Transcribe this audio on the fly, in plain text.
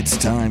It's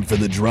time for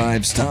the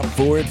Drive's Top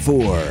 4 at 4.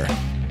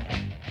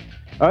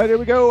 All right, here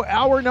we go.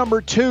 Hour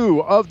number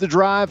 2 of the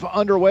Drive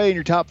underway in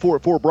your Top 4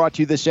 at 4, brought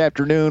to you this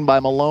afternoon by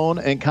Malone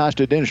and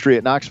Costa Dentistry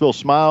at Knoxville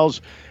Smiles.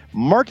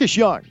 Marcus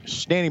Young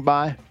standing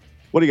by.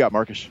 What do you got,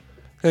 Marcus?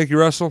 Thank you,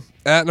 Russell.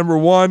 At number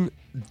 1,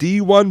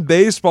 D1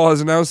 Baseball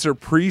has announced their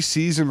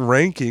preseason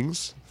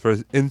rankings for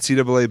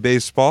NCAA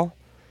baseball.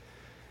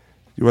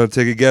 You want to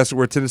take a guess at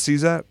where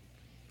Tennessee's at?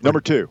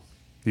 Number 2.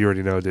 You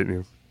already know, didn't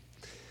you?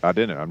 I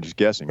didn't. I'm just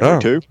guessing.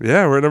 Number 2?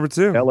 Yeah, we're at number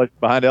 2.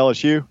 Behind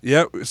LSU?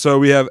 Yep. So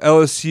we have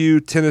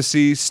LSU,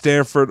 Tennessee,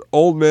 Stanford,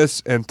 Ole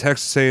Miss, and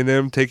Texas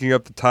A&M taking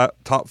up the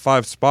top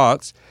 5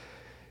 spots.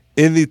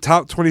 In the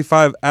top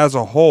 25 as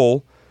a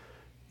whole,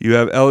 you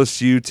have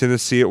LSU,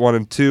 Tennessee at 1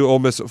 and 2, Ole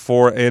Miss at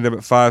 4, A&M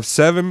at 5.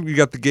 7, you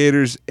got the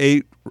Gators,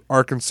 8,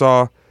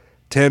 Arkansas,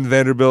 10,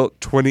 Vanderbilt,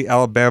 20,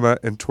 Alabama,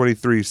 and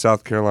 23,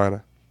 South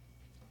Carolina.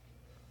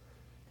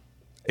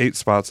 8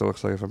 spots, it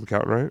looks like, if I'm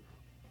counting right,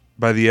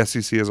 by the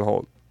SEC as a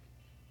whole.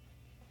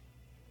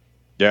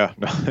 Yeah.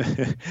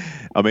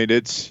 I mean,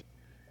 it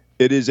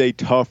is a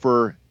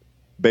tougher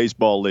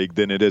baseball league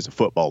than it is a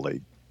football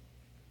league.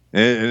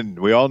 And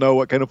we all know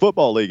what kind of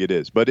football league it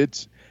is, but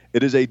it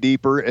is a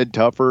deeper and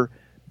tougher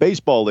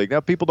baseball league. Now,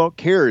 people don't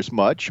care as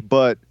much,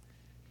 but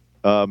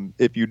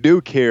if you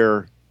do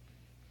care,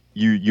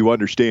 you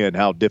understand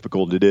how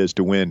difficult it is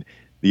to win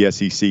the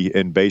SEC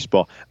in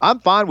baseball.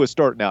 I'm fine with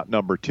starting out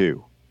number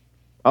 2.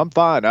 I'm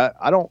fine.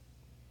 I don't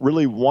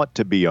really want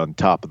to be on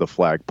top of the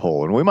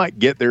flagpole, and we might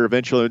get there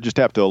eventually. We just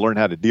have to learn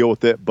how to deal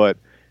with it, but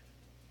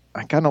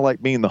I kind of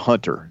like being the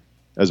hunter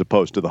as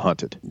opposed to the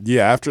hunted.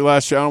 Yeah, after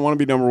last year, I don't want to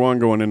be number 1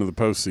 going into the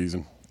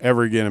postseason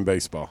ever again in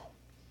baseball.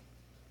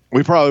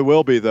 We probably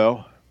will be,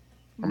 though.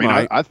 I mean,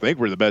 I think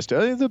we're the best.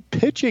 The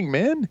pitching,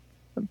 man.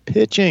 The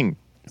pitching.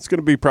 It's going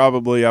to be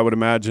probably, I would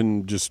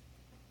imagine, just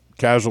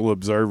casual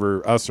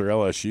observer, us or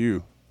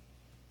LSU,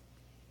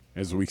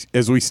 as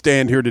we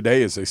stand here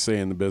today, as they say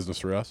in the business,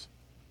 for us.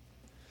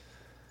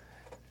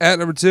 At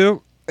number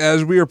 2,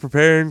 as we are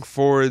preparing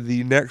for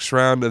the next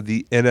round of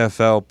the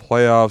NFL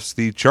playoffs,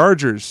 the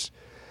Chargers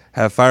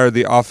have fired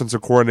the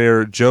offensive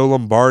coordinator Joe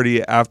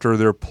Lombardi after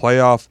their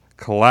playoff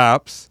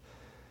collapse.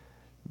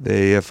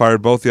 They have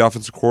fired both the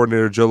offensive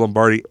coordinator Joe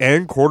Lombardi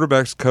and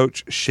quarterbacks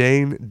coach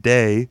Shane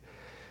Day.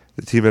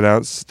 The team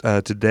announced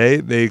today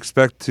they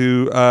expect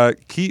to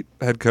keep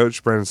head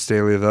coach Brandon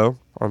Staley, though,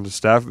 on the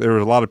staff. There were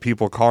a lot of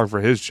people calling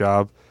for his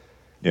job.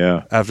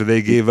 Yeah. After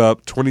they gave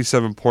up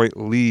 27-point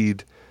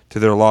lead to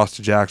their loss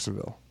to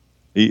Jacksonville.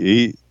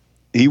 He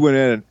went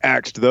in and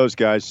axed those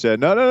guys, said,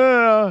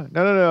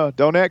 no,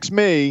 don't ax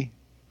me.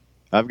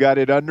 I've got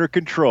it under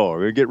control. We're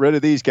going to get rid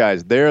of these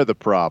guys. They're the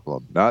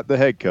problem, not the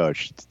head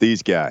coach. It's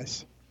these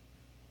guys.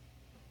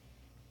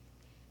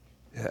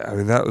 Yeah, I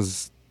mean, that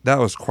was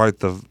quite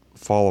the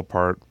fall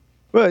apart.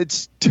 Well,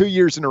 it's 2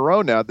 years in a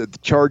row now that the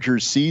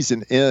Chargers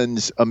season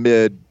ends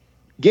amid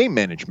game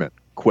management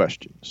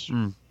questions.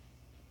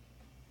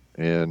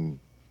 And,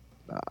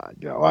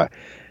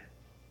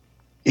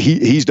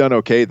 he's done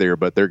okay there,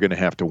 but they're going to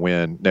have to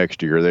win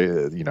next year.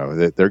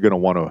 They're going to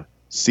want to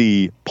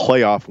see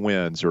playoff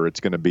wins, or it's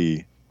going to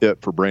be it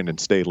for Brandon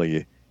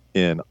Staley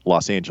in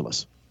Los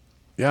Angeles.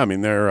 Yeah, I mean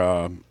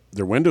their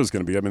window's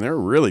going to be. I mean, they're a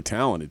really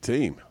talented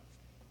team.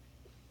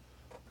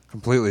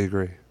 Completely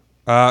agree.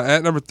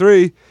 At number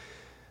 3,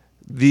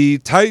 the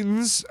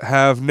Titans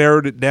have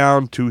narrowed it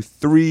down to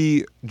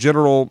 3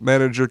 general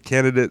manager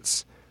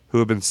candidates who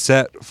have been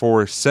set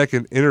for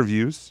second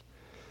interviews.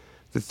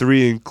 The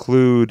 3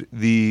 include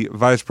the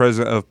Vice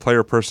President of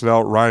Player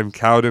Personnel, Ryan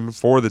Cowden,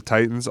 for the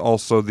Titans,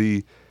 also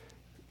the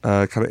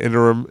kind of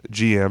interim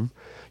GM.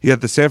 You have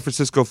the San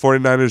Francisco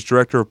 49ers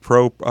Director of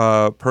Pro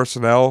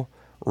Personnel,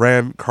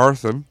 Ran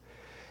Carthon,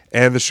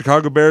 and the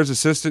Chicago Bears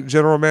Assistant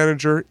General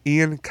Manager,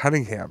 Ian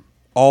Cunningham.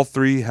 All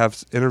 3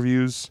 have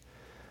interviews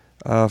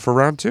for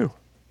round 2.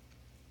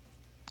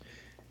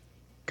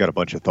 Got a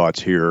bunch of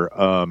thoughts here.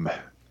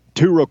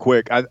 2 real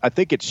quick. I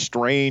think it's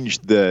strange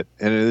that,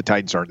 and the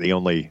Titans aren't the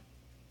only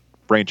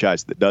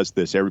franchise that does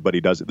this. Everybody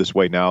does it this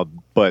way now,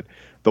 but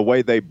the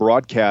way they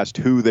broadcast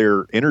who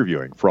they're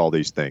interviewing for all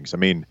these things. I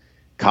mean,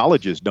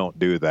 colleges don't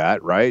do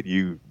that, right?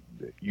 You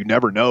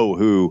never know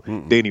who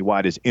Danny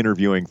White is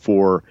interviewing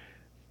for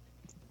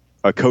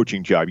a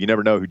coaching job. You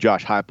never know who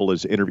Josh Heupel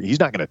is interviewing. He's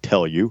not going to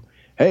tell you,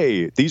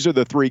 hey, these are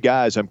the 3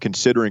 guys I'm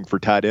considering for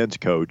tight ends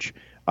coach.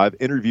 I've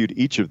interviewed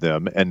each of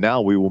them, and now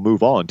we will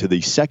move on to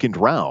the second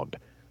round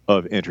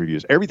of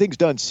interviews. Everything's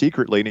done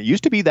secretly, and it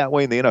used to be that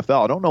way in the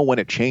NFL. I don't know when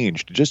it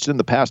changed, just in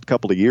the past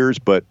couple of years,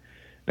 but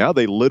now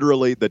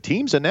the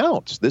teams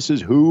announce this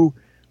is who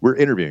we're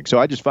interviewing. So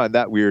I just find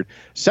that weird.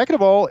 Second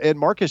of all, and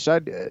Marcus,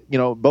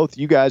 both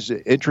you guys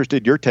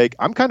interested your take.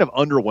 I'm kind of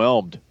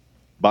underwhelmed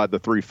by the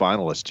 3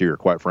 finalists here,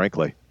 quite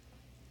frankly.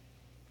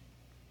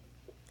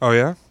 Oh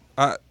yeah,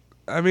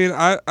 I mean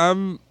I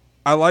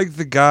like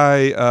the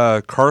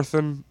guy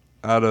Carthon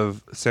out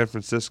of San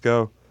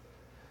Francisco.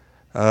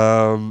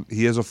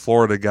 He is a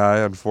Florida guy,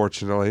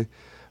 unfortunately,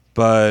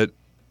 but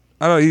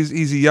I don't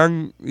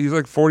know. He's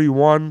like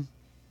 41.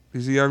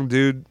 He's a young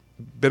dude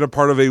been a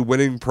part of a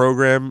winning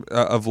program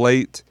of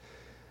late.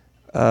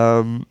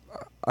 I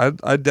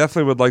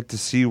definitely would like to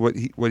see what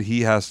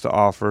he has to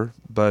offer,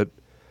 but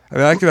I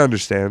mean I can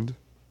understand.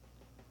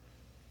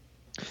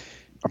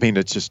 I mean,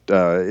 it's just.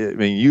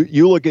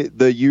 You look at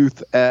the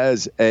youth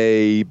as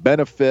a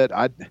benefit.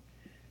 I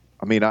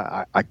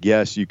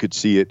guess you could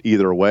see it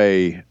either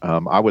way.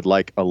 I would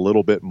like a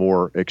little bit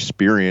more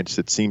experience.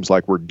 It seems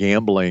like we're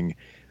gambling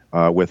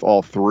with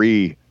all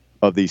three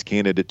of these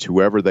candidates,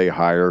 whoever they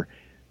hire.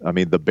 I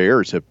mean, the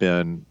Bears have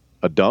been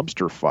a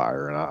dumpster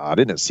fire, and I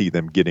didn't see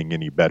them getting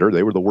any better.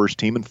 They were the worst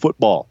team in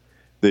football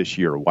this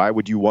year. Why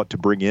would you want to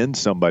bring in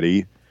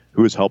somebody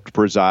who has helped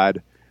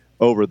preside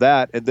over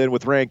that? And then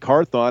with Rand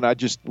Carthon, I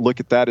just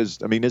look at that as,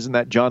 I mean, isn't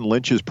that John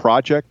Lynch's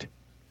project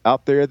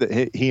out there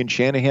that he and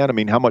Shanahan? I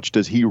mean, how much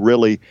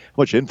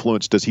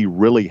influence does he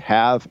really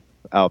have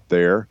out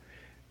there?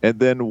 And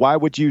then why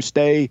would you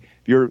stay if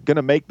you're going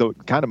to make the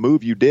kind of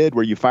move you did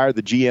where you fired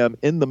the GM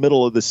in the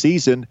middle of the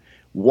season?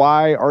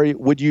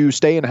 Would you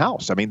stay in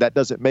house? I mean, that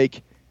doesn't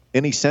make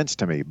any sense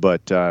to me.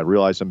 But I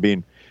realize I'm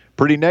being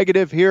pretty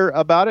negative here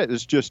about it.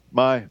 It's just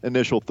my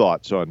initial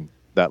thoughts on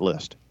that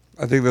list.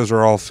 I think those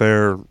are all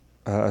fair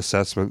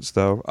assessments,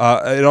 though.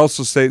 It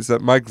also states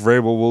that Mike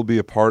Vrabel will be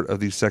a part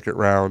of the second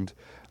round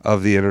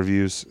of the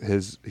interviews.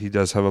 He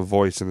does have a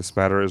voice in this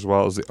matter, as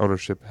well as the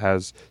ownership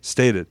has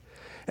stated.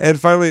 And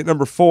finally, at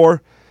number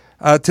 4,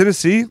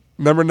 Tennessee,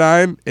 number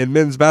 9, in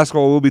men's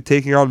basketball will be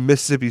taking on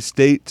Mississippi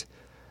State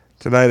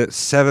tonight at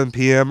 7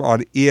 p.m.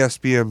 on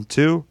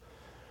ESPN2.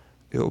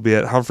 It will be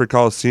at Humphrey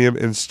Coliseum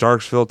in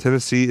Starksville.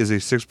 Tennessee is a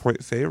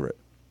 6-point favorite.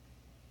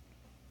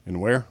 And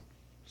where?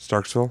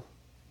 Starksville.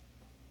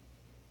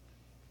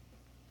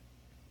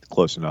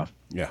 Close enough.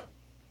 Yeah.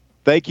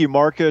 Thank you,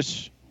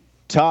 Marcus.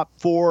 Top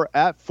 4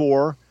 at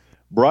 4.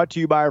 Brought to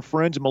you by our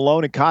friends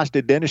Malone and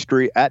Costa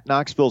Dentistry at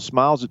Knoxville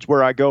Smiles. It's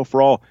where I go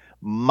for all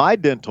my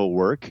dental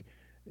work.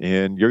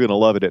 And you're going to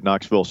love it at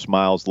Knoxville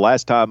Smiles. The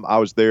last time I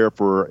was there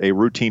for a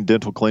routine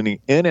dental cleaning,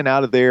 in and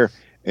out of there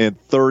in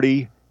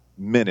 30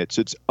 minutes.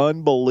 It's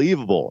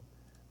unbelievable.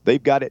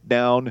 They've got it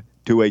down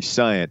to a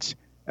science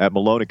at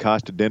Malone and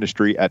Costa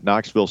Dentistry at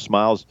Knoxville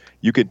Smiles.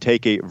 You can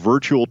take a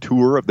virtual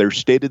tour of their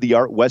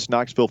state-of-the-art West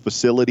Knoxville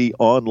facility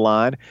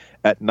online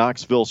at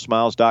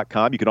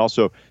knoxvillesmiles.com. You can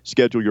also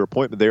schedule your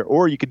appointment there,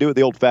 or you can do it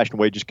the old-fashioned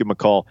way. Just give them a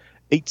call.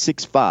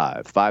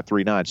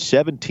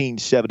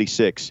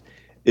 865-539-1776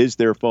 is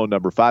their phone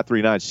number,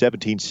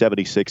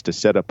 539-1776 to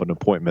set up an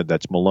appointment.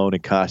 That's Malone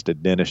and Costa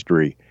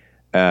Dentistry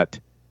at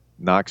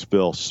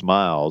Knoxville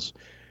Smiles.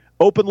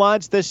 Open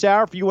lines this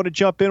hour. If you want to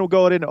jump in, we'll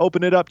go ahead and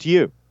open it up to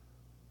you.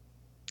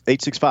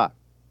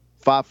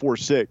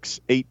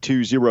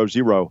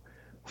 865-546-8200,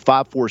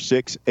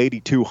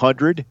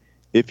 546-8200.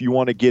 If you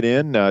want to get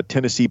in,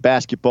 Tennessee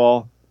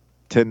basketball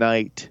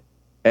tonight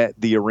at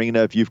the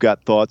arena. If you've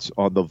got thoughts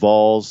on the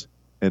Vols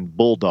and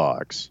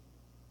Bulldogs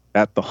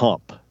at the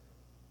Hump,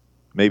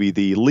 maybe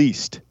the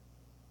least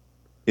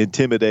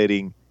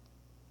intimidating,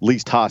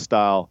 least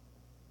hostile,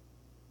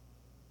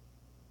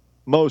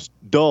 most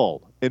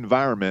dull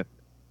environment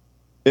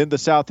in the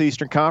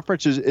Southeastern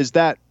Conference. Is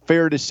that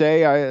fair to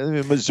say?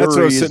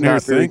 Missouri is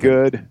not very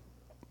good.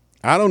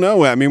 I don't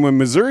know. I mean, when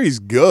Missouri's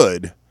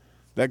good,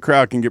 that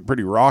crowd can get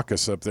pretty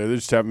raucous up there. They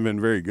just haven't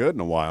been very good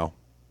in a while.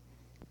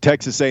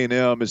 Texas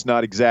A&M is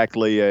not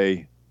exactly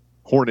a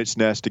hornet's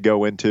nest to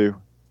go into.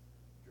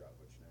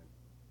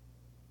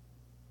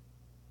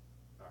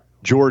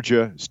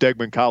 Georgia,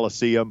 Stegman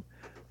Coliseum,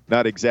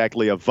 not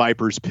exactly a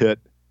viper's pit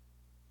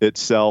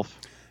itself.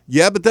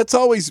 Yeah, but that's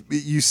always –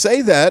 you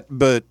say that,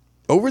 but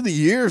over the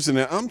years, and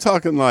I'm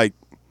talking like,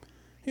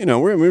 we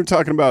were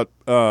talking about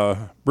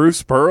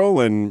Bruce Pearl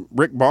and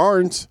Rick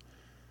Barnes.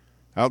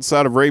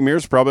 Outside of Ray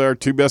Mears, probably our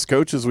two best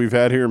coaches we've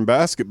had here in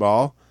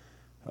basketball.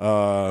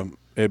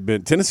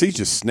 Tennessee's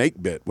just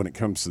snake bit when it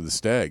comes to the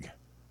Steg.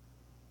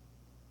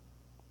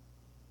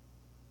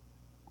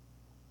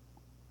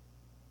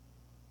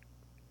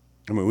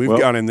 I mean, we've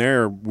gone in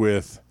there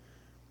with,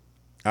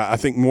 I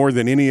think more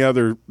than any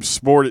other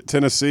sport at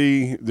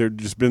Tennessee, there have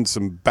just been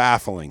some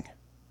baffling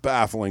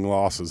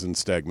losses in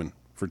Stegman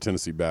for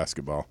Tennessee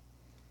basketball.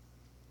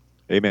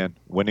 Hey, man,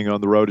 winning on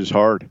the road is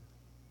hard.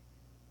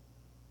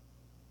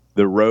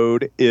 The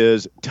road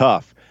is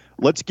tough.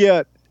 We're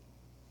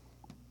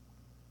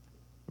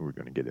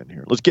going to get in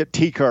here. Let's get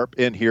T-Carp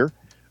in here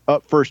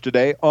up first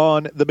today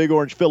on the Big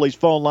Orange Phillies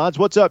phone lines.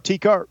 What's up,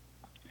 T-Carp?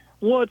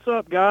 What's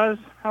up, guys?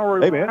 How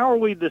are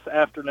we this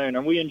afternoon?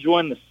 Are we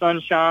enjoying the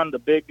sunshine, the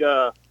big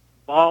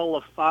ball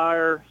of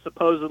fire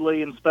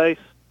supposedly in space,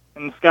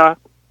 in the sky?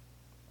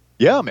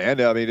 Yeah, man.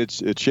 I mean,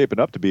 it's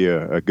shaping up to be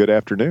a good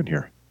afternoon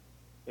here.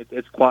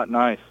 It's quite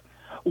nice.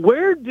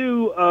 Where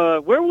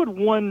would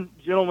one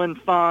gentleman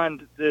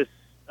find this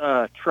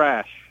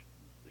trash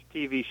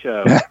TV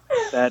show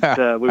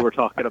that we were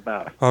talking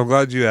about? I'm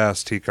glad you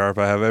asked, T-Carp.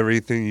 I have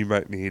everything you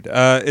might need.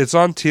 It's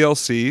on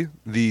TLC,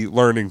 the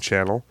Learning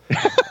Channel.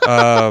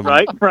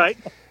 Right.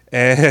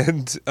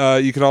 And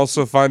you can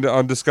also find it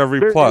on Discovery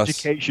Very Plus.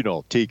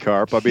 Educational,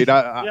 T-Carp. I mean,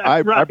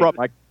 I brought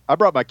I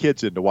brought my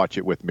kids in to watch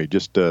it with me,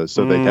 just so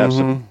they'd have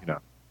some,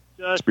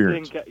 Just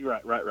experience.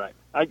 Right.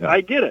 Yeah.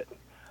 I get it.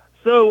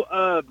 So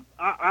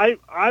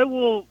I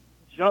will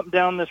jump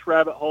down this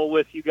rabbit hole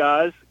with you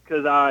guys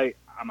because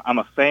I'm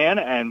a fan,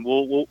 and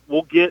we'll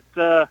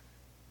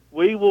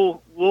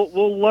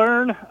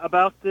learn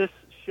about this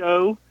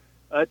show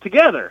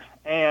together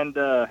and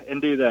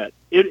do that.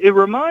 It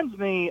reminds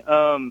me.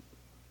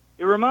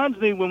 It reminds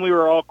me when we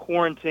were all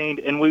quarantined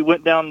and we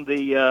went down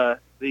the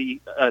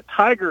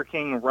Tiger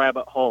King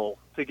rabbit hole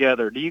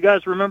together. Do you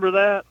guys remember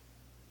that?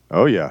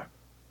 Oh yeah,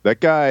 that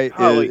guy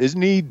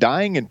isn't he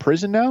dying in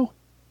prison now?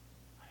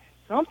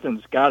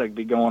 Something's got to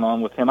be going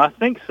on with him. I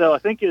think so. I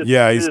think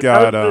he's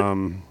got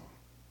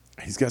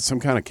some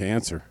kind of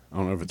cancer. I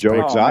don't know if it's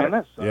Joe Exotic. Man,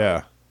 that sucks.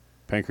 yeah,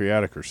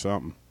 pancreatic or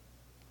something.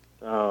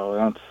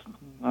 Oh,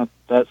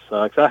 that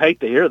sucks. I hate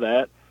to hear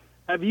that.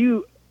 Have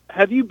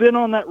you been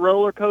on that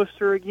roller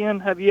coaster again?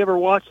 Have you ever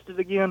watched it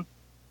again?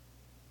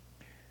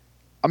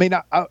 I mean,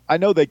 I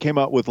know they came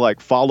out with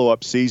like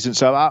follow-up seasons,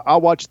 so I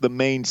watched the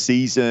main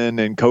season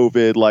and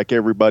COVID like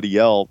everybody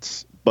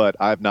else, but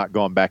I've not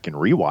gone back and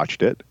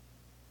rewatched it.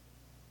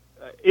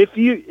 If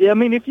you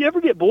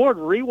ever get bored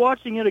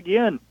rewatching it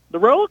again, the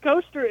roller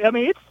coaster,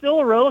 it's still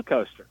a roller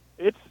coaster.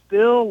 It's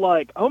still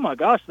like, oh my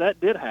gosh, that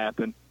did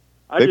happen.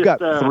 They've got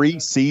 3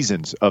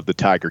 seasons of the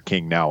Tiger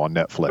King now on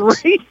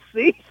Netflix. 3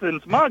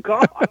 seasons, my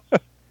gosh.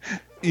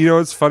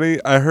 It's funny.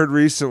 I heard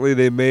recently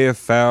they may have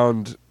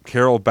found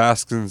Carol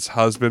Baskin's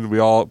husband, we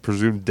all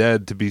presume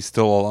dead, to be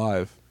still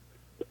alive.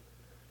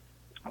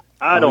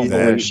 I don't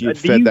know. believe She had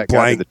fed that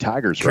guy to the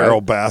tigers, right?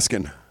 Carol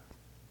Baskin.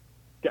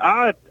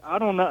 I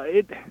don't know.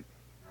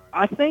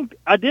 I think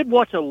I did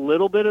watch a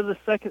little bit of the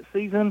second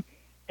season,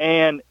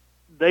 and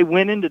they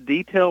went into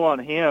detail on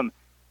him.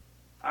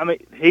 I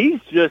mean, he's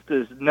just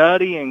as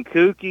nutty and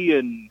kooky,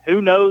 and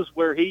who knows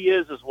where he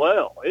is as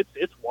well.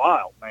 It's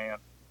wild, man.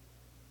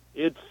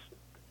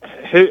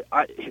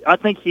 I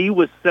think he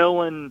was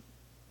selling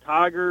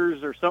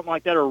tigers or something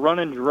like that, or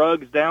running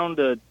drugs down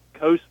to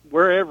coast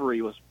wherever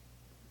he was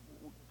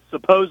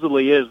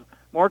supposedly is.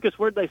 Marcus,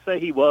 where'd they say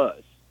he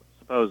was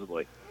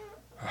supposedly?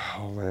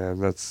 Oh man,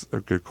 that's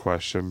a good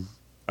question.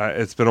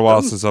 It's been a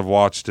while since I've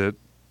watched it.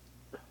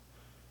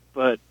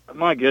 But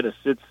my goodness,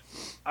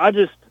 I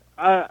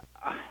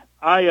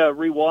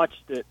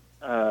rewatched it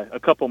a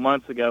couple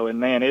months ago,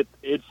 and man,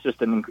 it's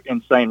just an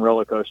insane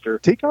roller coaster.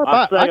 T-Carp,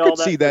 I could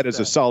see that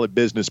as a solid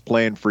business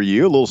plan for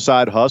you. A little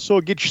side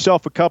hustle. Get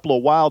yourself a couple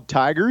of wild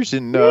tigers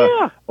and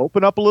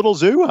open up a little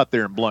zoo out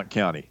there in Blount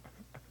County.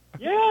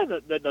 Yeah,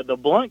 the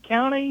Blount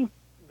County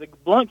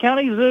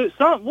Zoo.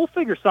 We'll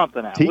figure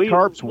something out.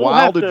 T-Carp's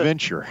Wild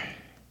Adventure.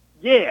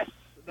 Yes.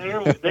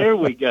 There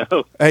we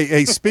go.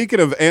 Hey, speaking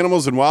of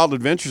animals and wild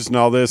adventures and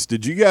all this,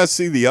 did you guys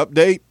see the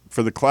update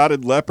for the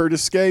clouded leopard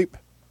escape?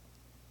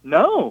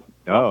 No.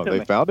 No,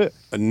 they found it?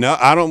 No,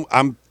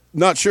 I'm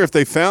not sure if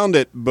they found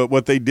it, but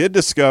what they did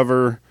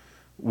discover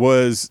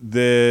was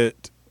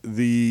that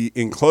the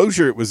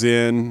enclosure it was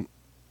in,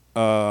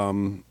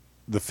 the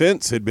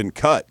fence had been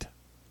cut.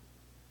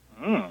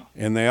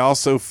 And they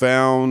also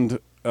found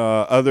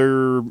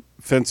other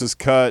fences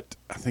cut,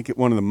 I think at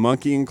one of the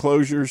monkey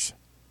enclosures.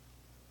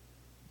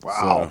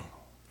 Wow.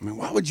 So,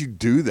 why would you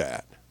do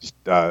that?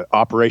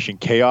 Operation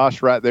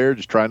Chaos right there,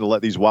 just trying to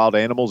let these wild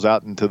animals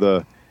out into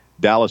the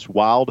Dallas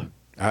wild.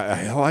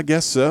 I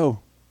guess so.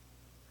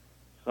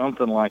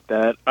 Something like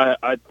that.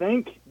 I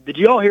think. Did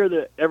you all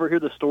ever hear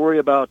the story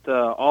about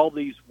all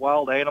these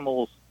wild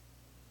animals,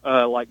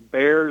 like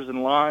bears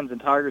and lions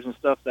and tigers and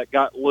stuff, that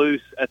got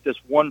loose at this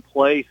one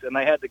place, and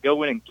they had to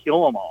go in and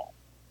kill them all?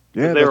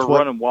 Yeah, they were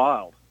running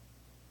wild.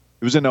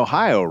 It was in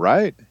Ohio,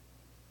 right?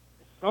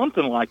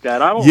 Something like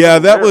that. I don't. Yeah, know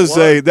that where was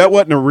it that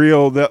wasn't a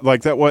real that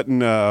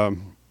wasn't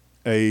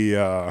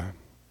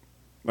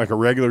like a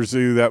regular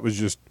zoo. That was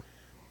just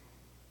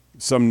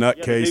some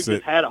nutcase that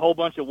that had a whole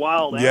bunch of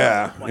wild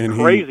animals, and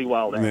crazy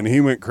wild animals. And then he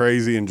went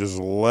crazy and just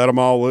let them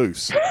all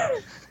loose.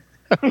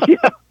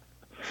 Yeah,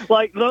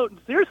 like no,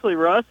 seriously,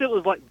 Russ, it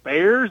was like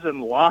bears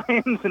and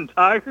lions and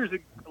tigers and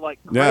like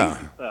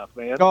crazy stuff,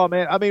 man. Oh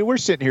man, I mean, we're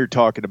sitting here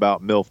talking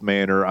about MILF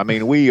Manor. I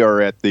mean, we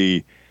are at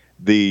the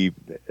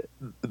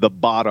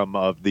bottom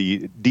of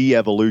the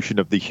de-evolution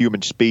of the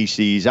human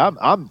species.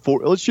 I'm for,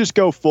 let's just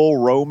go full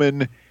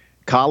Roman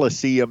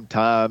Colosseum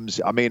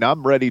times. I mean,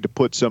 I'm ready to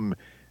put some,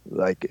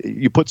 like,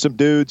 you put some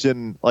dudes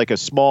in like a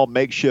small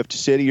makeshift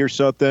city or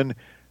something,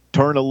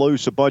 turn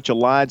loose a bunch of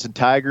lions and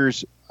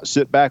tigers,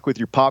 sit back with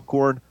your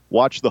popcorn,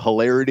 watch the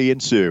hilarity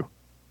ensue.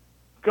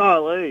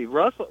 Golly,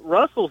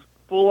 Russell's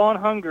full on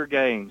Hunger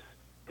Games.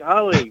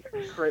 Golly,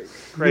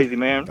 crazy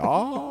man.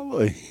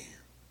 Golly.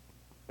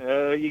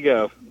 There you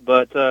go.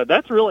 But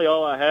that's really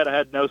all I had. I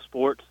had no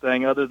sports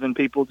thing other than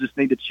people just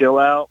need to chill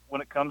out when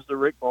it comes to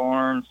Rick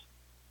Barnes.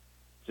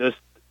 Just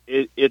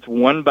it's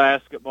one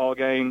basketball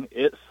game.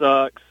 It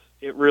sucks.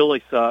 It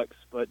really sucks.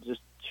 But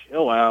just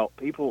chill out.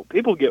 People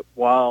get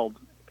wild.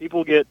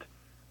 People get,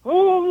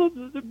 we're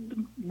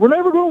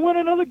never going to win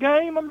another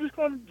game. I'm just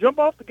going to jump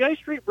off the Gay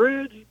Street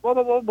Bridge. Blah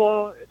blah blah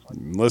blah. It's like,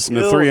 Listen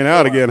to 3 and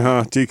Out again,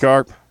 huh,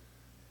 T-Carp?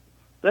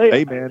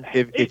 Hey, man,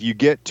 if you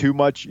get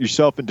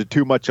yourself into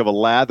too much of a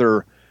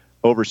lather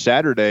over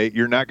Saturday,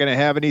 you're not going to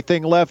have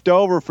anything left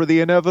over for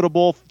the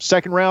inevitable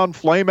second round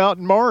flame out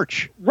in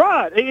March.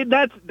 Right.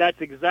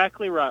 That's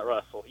exactly right,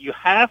 Russell. You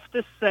have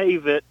to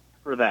save it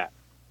for that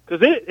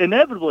because it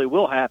inevitably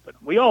will happen.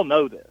 We all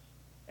know this.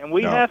 And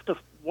we have to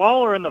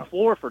waller in the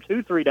floor for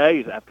 2-3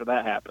 days after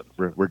that happens.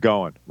 We're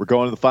going. We're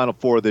going to the Final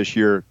Four this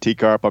year,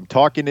 T-Carp. I'm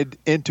talking it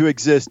into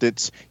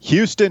existence.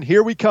 Houston,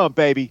 here we come,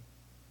 baby.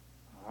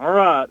 All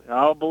right.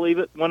 I'll believe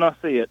it when I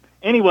see it.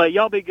 Anyway,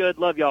 y'all be good.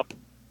 Love y'all.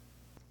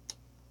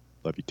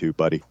 Love you too,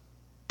 buddy.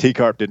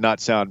 T-Carp did not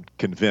sound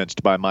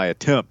convinced by my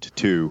attempt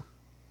to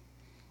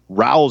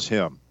rouse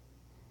him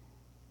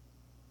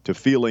to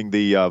feeling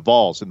the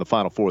Vols in the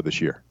Final Four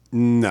this year.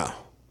 No.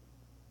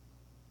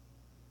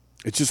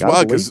 It's just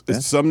wild because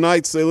some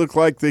nights they look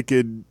like they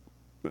could,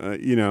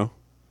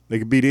 they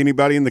could beat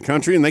anybody in the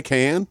country, and they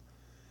can.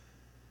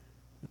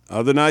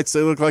 Other nights they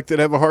look like they'd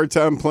have a hard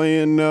time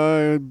playing,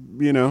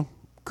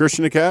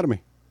 Christian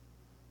Academy.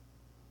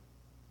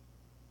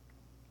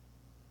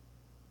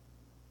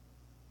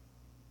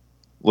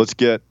 Let's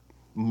get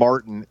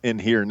Martin in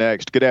here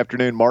next. Good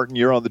afternoon, Martin.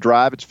 You're on the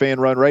drive. It's Fan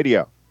Run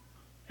Radio.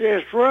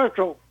 Yes,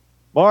 Russell.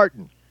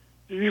 Martin.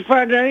 Did you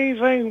find out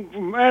anything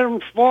from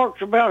Adam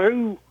Sparks about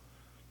who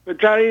the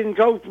tight end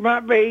coach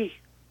might be?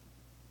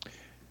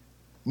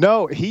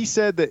 No, he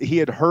said that he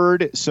had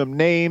heard some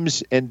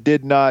names and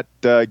did not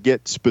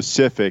get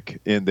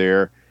specific in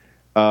there.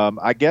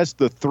 I guess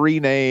the three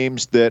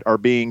names that are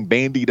being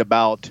bandied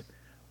about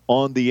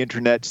on the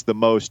internets the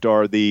most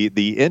are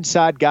the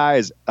inside guy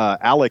is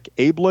Alec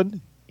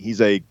Ablin.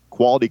 He's a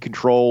quality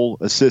control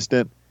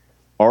assistant,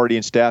 already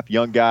in staff,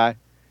 young guy.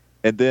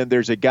 And then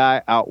there's a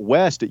guy out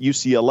west at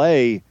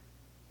UCLA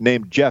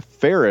named Jeff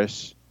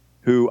Ferris,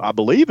 who I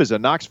believe is a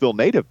Knoxville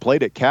native,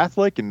 played at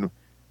Catholic and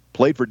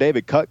played for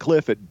David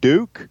Cutcliffe at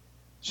Duke.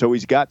 So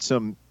he's got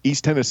some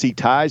East Tennessee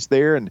ties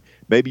there, and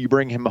maybe you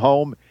bring him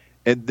home.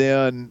 And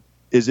then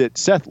is it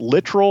Seth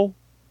Littrell,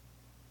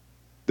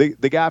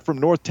 the guy from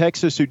North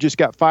Texas who just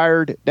got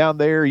fired down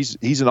there?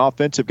 He's an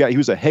offensive guy. He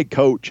was a head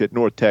coach at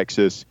North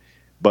Texas,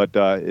 but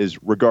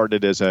is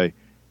regarded as a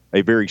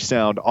very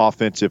sound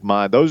offensive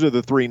mind. Those are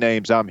the three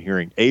names I'm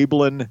hearing: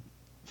 Ablin,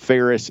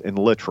 Ferris, and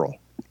Littrell.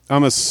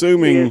 I'm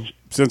assuming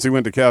since he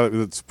went to Cal,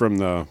 it's from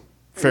the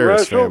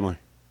Ferris Russell, family.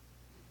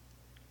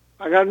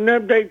 I got an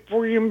update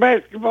for you in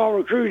basketball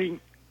recruiting.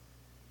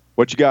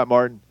 What you got,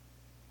 Martin?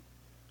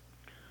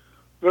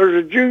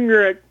 There's a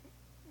junior at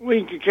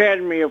Link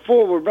Academy, a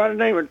forward by the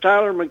name of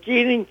Tyler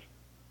McKinney.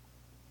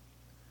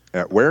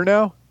 At where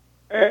now?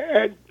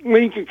 At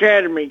Link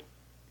Academy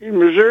in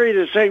Missouri,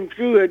 the same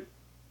school that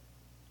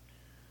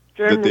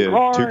That the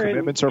two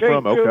commitments are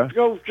from? Okay.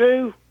 Goes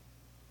to.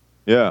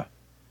 Yeah.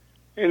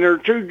 And there are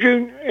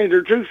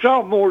two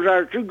sophomores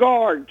there, two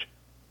guards.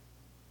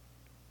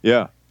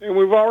 Yeah. And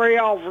we've already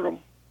offered them.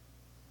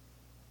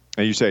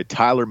 And you say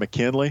Tyler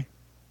McKinley?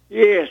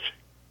 Yes.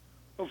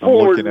 A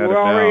forward, looking at we it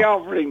already now.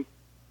 offered him.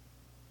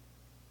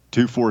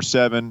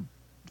 247,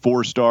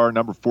 4-star,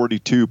 number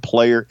 42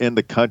 player in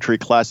the country,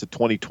 class of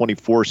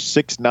 2024,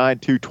 6'9",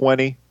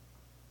 220.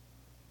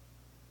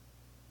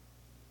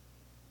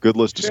 Good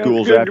list of Sounds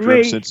schools good to after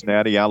him: me.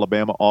 Cincinnati,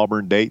 Alabama,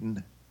 Auburn,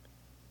 Dayton.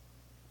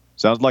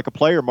 Sounds like a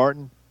player,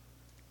 Martin.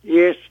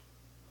 Yes.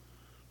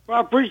 Well,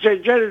 I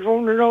appreciate that. I just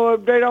wanted to know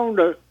update on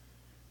the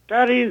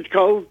tight ends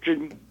coach.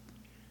 And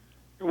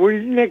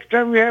next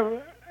time you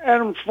have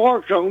Adam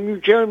Sparks on, you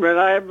tell him that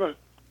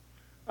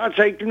I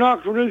take the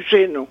Knoxville News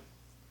Sentinel.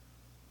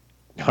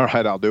 All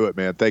right, I'll do it,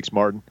 man. Thanks,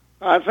 Martin.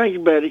 I thank you,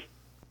 buddy.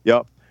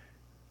 Yep.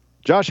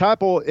 Josh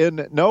Heupel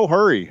in no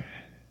hurry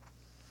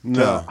to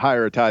No.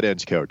 hire a tight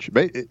ends coach.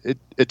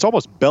 It's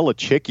almost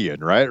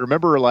Belichickian, right?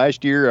 Remember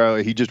last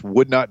year he just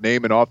would not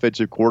name an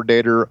offensive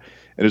coordinator,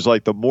 and it's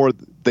like the more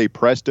they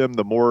pressed him,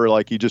 the more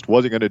like he just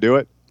wasn't going to do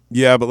it.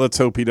 Yeah, but let's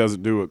hope he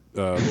doesn't do what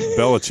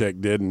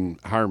Belichick did and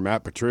hire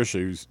Matt Patricia,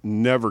 who's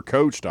never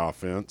coached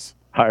offense.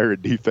 Hire a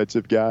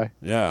defensive guy.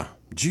 Yeah.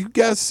 Did you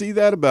guys see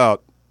that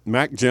about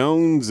Mac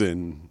Jones?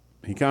 And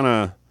he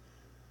kind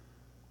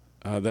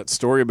of that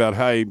story about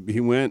how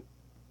he went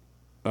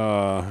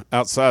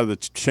outside of the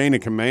chain of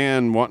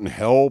command wanting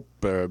help.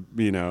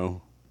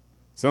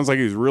 Sounds like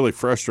he was really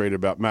frustrated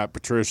about Matt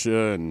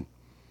Patricia, and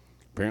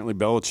apparently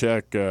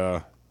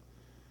Belichick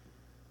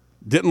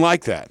didn't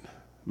like that.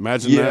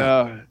 Imagine that.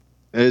 Yeah,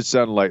 it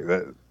sounded like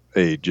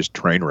a just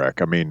train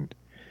wreck. I mean,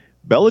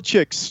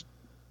 Belichick's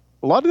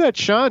a lot of that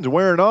shine's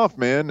wearing off,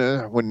 man.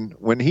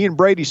 When he and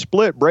Brady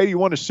split, Brady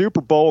won a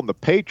Super Bowl, and the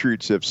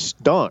Patriots have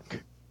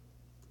stunk.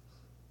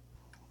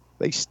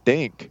 They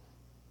stink.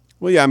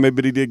 Well, yeah,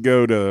 maybe he did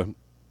go to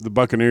the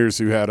Buccaneers,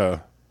 who had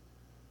a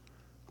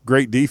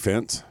great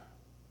defense.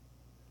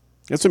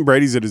 That's when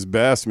Brady's at his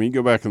best. I mean, you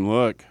go back and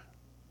look.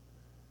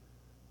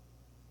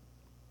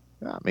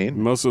 I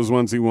mean, Most of those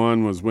ones he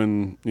won was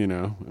when,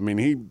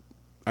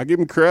 I give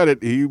him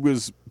credit. He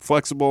was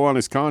flexible on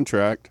his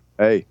contract.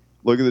 hey,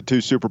 look at the two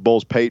Super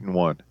Bowls Peyton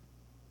won.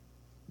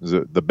 It was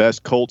the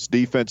best Colts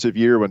defensive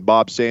year when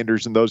Bob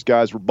Sanders and those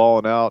guys were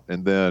balling out,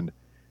 and then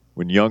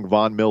when young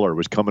Von Miller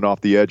was coming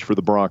off the edge for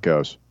the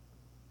Broncos.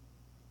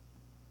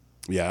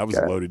 Yeah, that was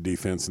a loaded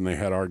defense, and they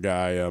had our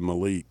guy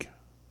Malik,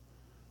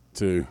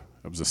 too.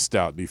 That was a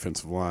stout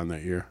defensive line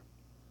that year.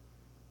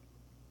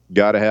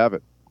 Got to have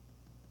it.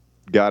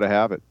 Got to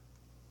have it.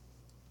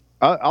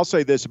 I'll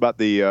say this about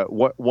the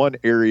one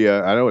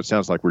area. I know it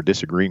sounds like we're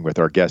disagreeing with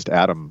our guest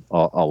Adam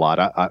a lot.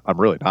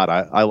 I'm really not.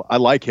 I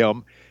like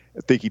him.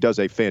 I think he does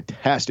a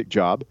fantastic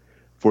job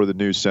for the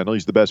News Sentinel.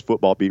 He's the best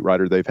football beat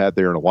writer they've had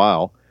there in a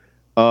while.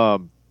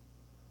 That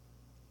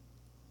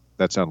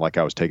sounded like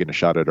I was taking a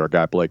shot at our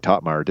guy Blake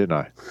Topmeyer, didn't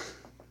I?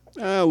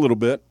 A little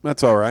bit.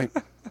 That's all right.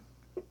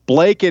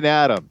 Blake and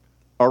Adam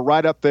are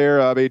right up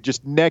there. I mean,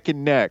 just neck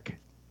and neck.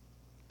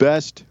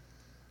 Best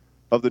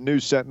of the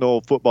News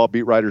Sentinel football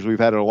beat writers we've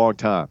had in a long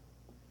time.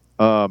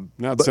 Now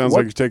it sounds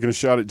like you're taking a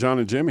shot at John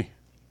and Jimmy.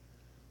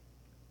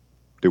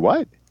 Do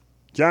what?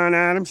 John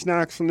Adams,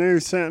 Knoxville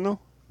News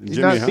Sentinel. And He's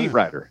Jimmy not a beat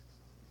Hine. why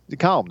He's a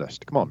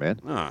columnist. Come on, man.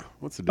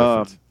 What's the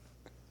difference?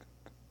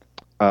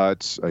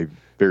 It's a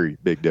very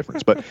big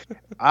difference. But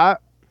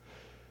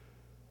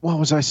what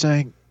was I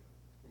saying?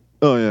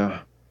 Oh, yeah.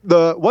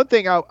 The one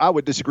thing I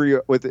would disagree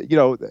with,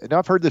 and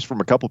I've heard this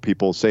from a couple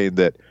people saying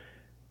that,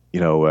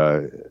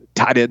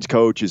 tight ends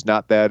coach is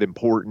not that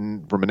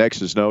important from an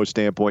X's and O's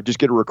standpoint. Just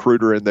get a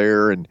recruiter in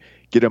there and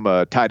get him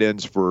a tight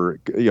ends for,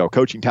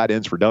 coaching tight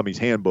ends for dummies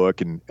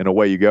handbook, and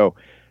away you go.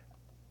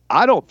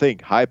 I don't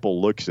think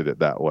Heupel looks at it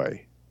that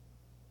way.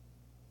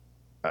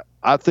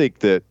 I think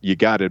that you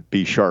got to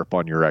be sharp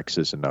on your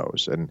X's and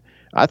O's, and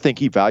I think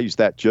he values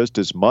that just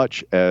as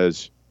much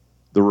as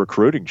the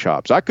recruiting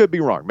chops. I could be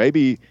wrong.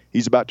 Maybe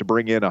he's about to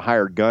bring in a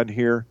hired gun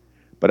here,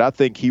 but I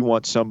think he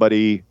wants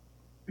somebody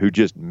who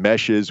just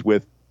meshes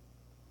with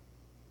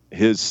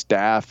his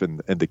staff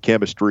and the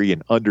chemistry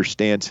and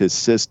understands his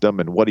system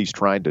and what he's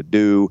trying to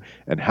do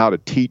and how to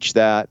teach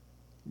that.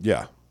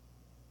 Yeah.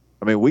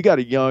 I mean, we got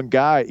a young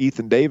guy,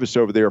 Ethan Davis,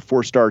 over there, a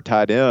 4-star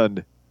tight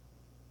end,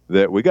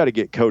 that we got to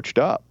get coached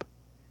up.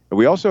 And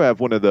we also have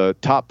one of the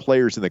top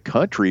players in the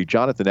country,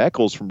 Jonathan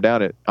Eccles from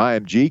down at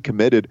IMG,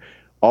 committed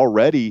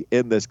already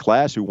in this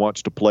class who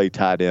wants to play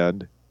tight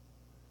end.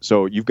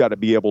 So you've got to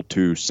be able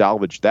to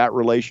salvage that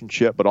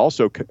relationship, but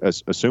also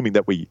assuming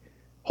that we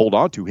hold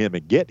on to him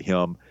and get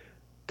him,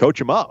 coach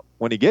him up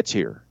when he gets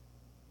here,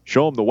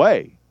 show him the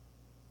way.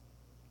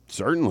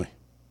 Certainly.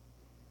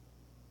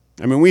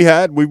 I mean,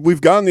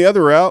 we've gone the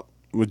other route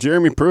with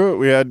Jeremy Pruitt.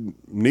 We had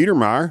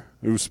Niedermeyer,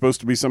 who was supposed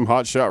to be some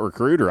hotshot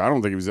recruiter. I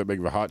don't think he was that big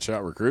of a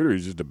hotshot recruiter.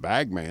 He's just a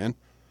bag man.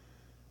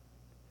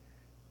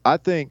 I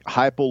think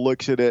Heupel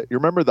looks at it. You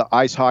remember the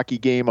ice hockey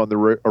game on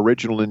the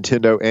original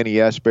Nintendo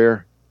NES,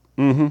 Bear?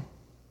 Mm-hmm.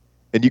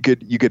 And you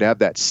could have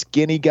that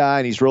skinny guy,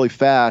 and he's really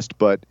fast,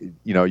 but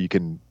you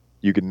can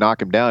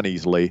knock him down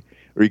easily.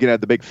 Or you can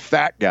have the big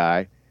fat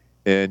guy,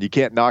 and you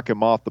can't knock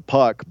him off the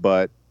puck,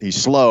 but he's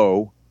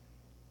slow.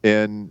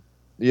 And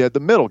you had the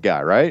middle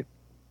guy, right?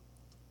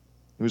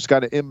 He was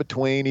kind of in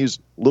between. He's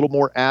a little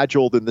more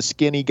agile than the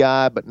skinny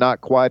guy, but not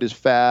quite as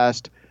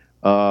fast.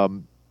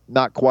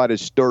 Not quite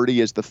as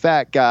sturdy as the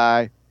fat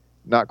guy.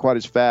 Not quite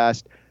as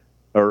fast,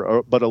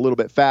 but a little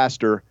bit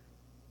faster.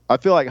 I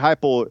feel like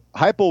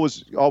Heupel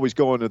was always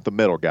going at the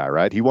middle guy,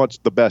 right? He wants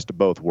the best of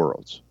both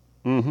worlds.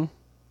 Mm-hmm.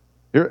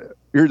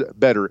 Here's a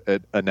better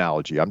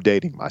analogy. I'm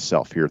dating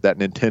myself here. That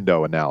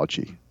Nintendo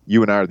analogy.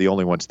 You and I are the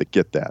only ones that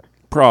get that.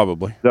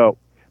 Probably. So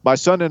my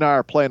son and I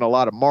are playing a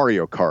lot of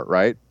Mario Kart,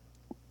 right?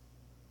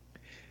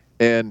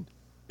 And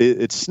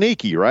it's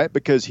sneaky, right?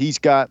 Because he's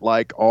got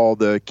like all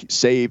the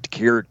saved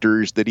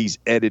characters that he's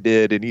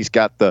edited, and he's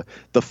got the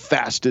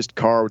fastest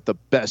car with the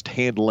best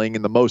handling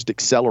and the most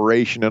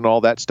acceleration and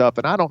all that stuff.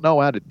 And I don't know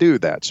how to do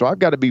that. So I've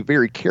got to be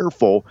very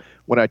careful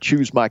when I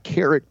choose my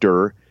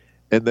character.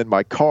 And then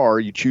my car,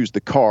 you choose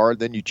the car,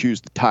 then you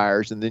choose the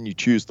tires, and then you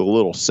choose the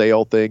little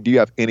sail thing. Do you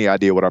have any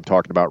idea what I'm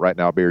talking about right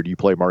now, Bear? Do you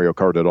play Mario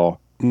Kart at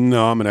all?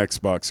 No, I'm an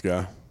Xbox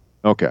guy.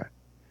 Okay.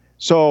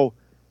 So,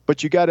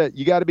 but you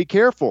gotta be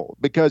careful,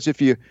 because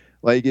if you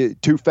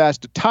get too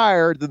fast a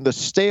tire, then the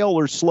sail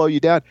will slow you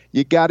down.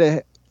 You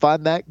gotta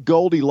find that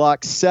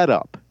Goldilocks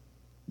setup.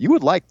 You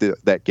would like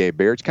that game,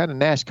 Bear. It's kind of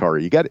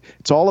NASCAR.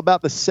 It's all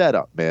about the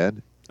setup,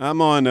 man.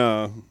 I'm on.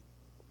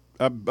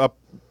 I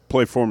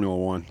play Formula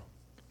One.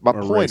 My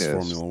point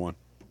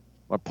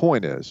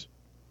is,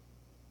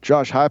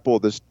 Josh Heupel,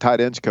 this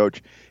tight ends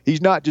coach, he's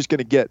not just going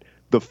to get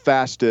the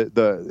fastest,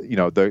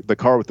 the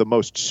car with the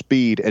most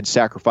speed and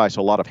sacrifice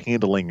a lot of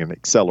handling and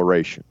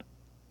acceleration.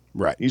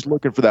 Right. He's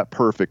looking for that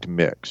perfect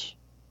mix.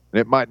 And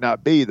it might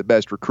not be the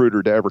best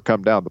recruiter to ever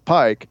come down the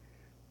pike,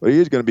 but he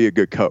is going to be a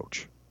good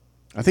coach.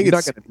 I think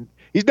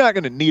he's not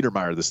going to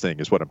Niedermeyer this thing,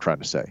 is what I'm trying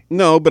to say.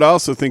 No, but I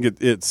also think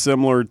it's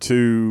similar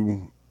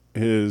to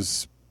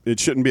his. It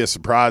shouldn't be a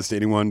surprise to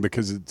anyone,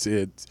 because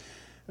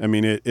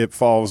it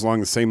falls along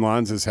the same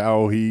lines as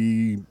how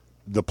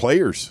the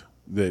players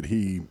that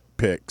he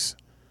picks,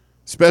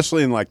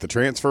 especially in like the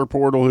transfer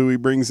portal, who he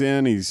brings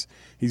in. He's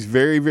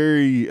very,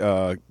 very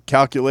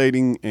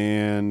calculating,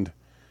 and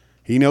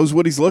he knows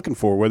what he's looking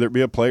for, whether it be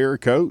a player or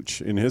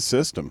coach in his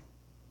system.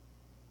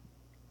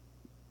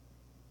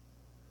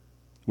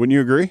 Wouldn't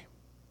you agree?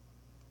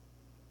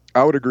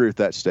 I would agree with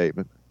that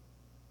statement.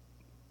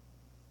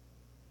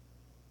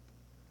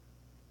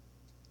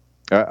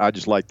 I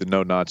just like the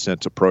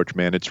no-nonsense approach,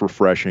 man. It's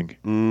refreshing.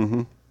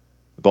 Mm-hmm.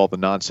 With all the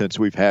nonsense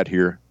we've had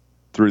here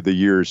through the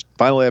years.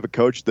 Finally have a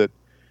coach that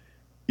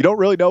you don't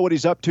really know what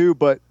he's up to,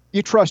 but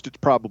you trust it's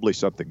probably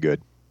something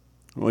good.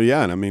 Well,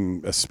 yeah, and I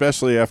mean,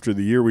 especially after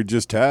the year we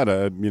just had,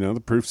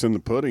 the proof's in the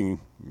pudding.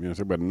 Talk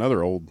about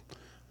another old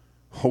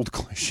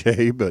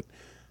cliche, but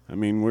I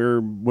mean, we're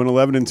win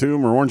 11-2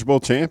 and we're Orange Bowl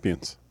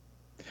champions.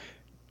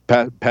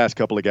 Past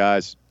couple of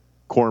guys,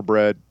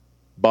 Cornbread,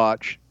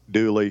 Botch,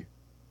 Dooley.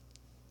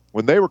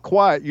 When they were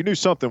quiet, you knew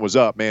something was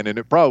up, man, and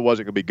it probably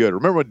wasn't going to be good.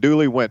 Remember when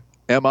Dooley went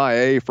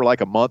MIA for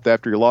like a month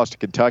after he lost to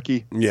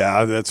Kentucky?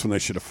 Yeah, that's when they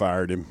should have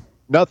fired him.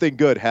 Nothing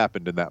good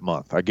happened in that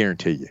month, I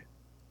guarantee you.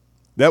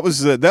 That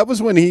was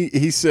when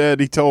he said,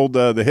 he told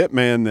the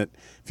hitman that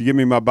if you give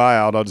me my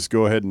buyout, I'll just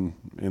go ahead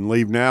and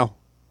leave now.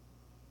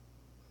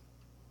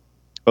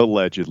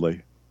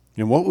 Allegedly.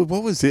 And what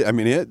was it? I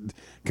mean,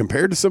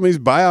 compared to some of these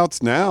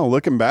buyouts now,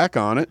 looking back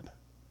on it,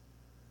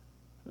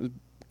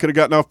 could have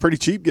gotten off pretty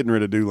cheap getting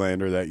rid of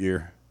Doolander that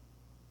year.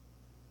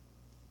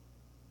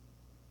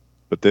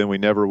 But then we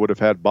never would have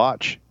had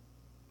Botch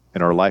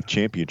in our life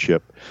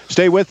championship.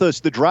 Stay with us.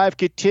 The drive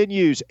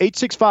continues.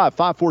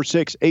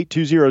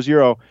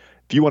 865-546-8200.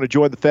 If you want to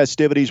join the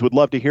festivities, would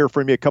love to hear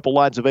from you. A couple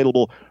lines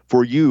available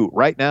for you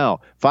right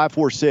now.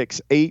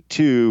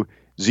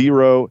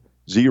 546-8200.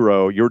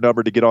 Your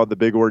number to get on the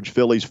Big Orange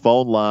Phillies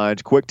phone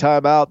lines. Quick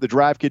timeout. The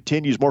drive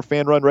continues. More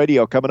Fan Run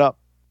Radio coming up.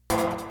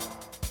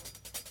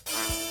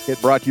 It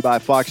brought to you by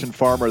Fox and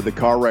Farmer, the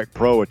Car Wreck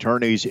Pro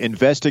attorneys.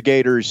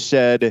 Investigators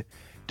said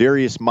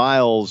Darius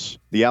Miles,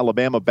 the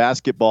Alabama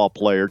basketball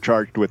player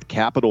charged with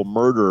capital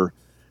murder,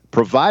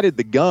 provided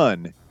the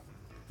gun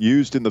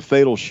used in the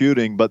fatal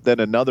shooting, but then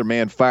another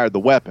man fired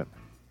the weapon.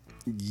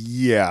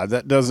 Yeah,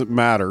 that doesn't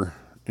matter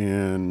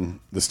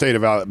in the state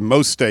of Alabama.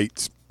 Most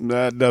states,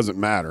 that doesn't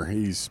matter.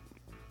 It's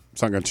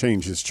not going to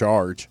change his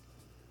charge.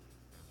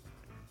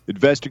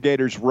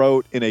 Investigators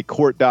wrote in a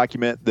court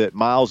document that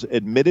Miles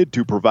admitted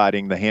to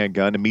providing the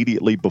handgun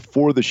immediately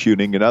before the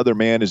shooting. Another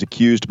man is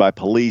accused by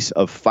police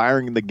of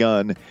firing the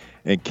gun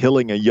and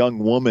killing a young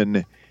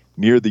woman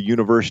near the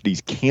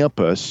university's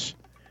campus.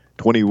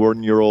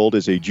 21-year-old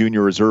is a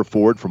junior reserve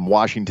forward from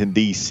Washington,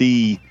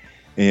 D.C.,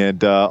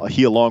 and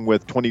he, along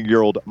with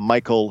 20-year-old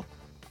Michael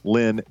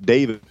Lynn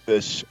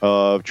Davis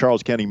of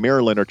Charles County,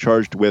 Maryland, are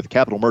charged with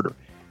capital murder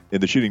in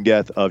the shooting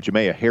death of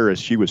Jamea Harris.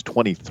 She was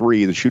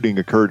 23. The shooting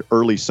occurred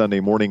early Sunday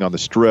morning on the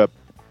Strip,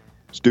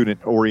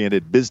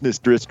 student-oriented business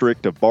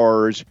district of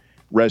bars,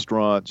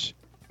 restaurants,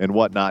 and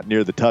whatnot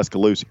near the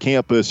Tuscaloosa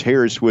campus.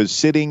 Harris was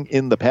sitting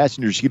in the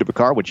passenger seat of a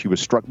car when she was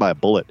struck by a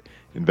bullet,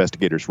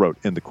 investigators wrote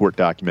in the court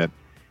document.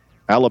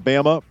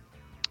 Alabama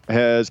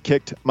has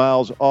kicked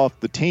Miles off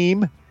the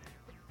team.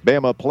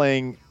 Bama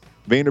playing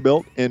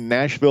Vanderbilt in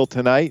Nashville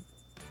tonight.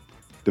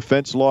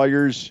 Defense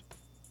lawyers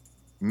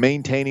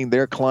maintaining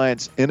their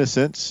client's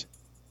innocence,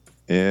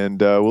 and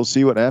we'll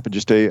see what happens.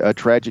 Just a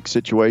tragic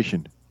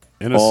situation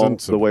all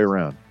the way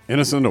around.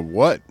 Innocent of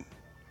what?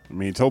 I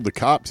mean, he told the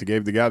cops he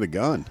gave the guy the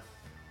gun.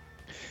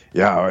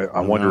 Yeah,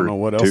 I wonder. I don't know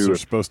what else they're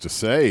supposed to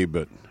say,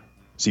 but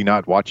is he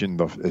not watching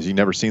has he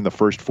never seen the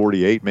first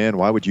 48, man?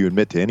 Why would you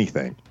admit to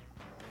anything?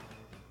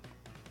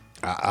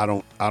 I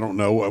don't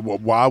know.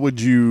 Why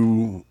would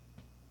you?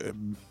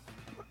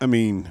 I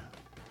mean,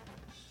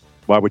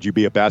 why would you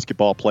be a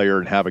basketball player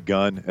and have a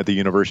gun at the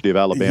University of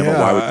Alabama? Yeah,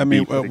 why would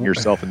you be putting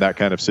yourself in that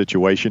kind of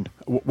situation?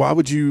 Why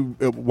would you?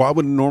 Why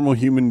would a normal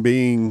human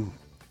being,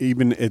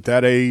 even at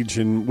that age,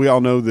 and we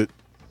all know that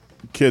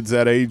kids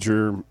that age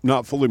are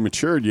not fully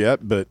matured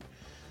yet, but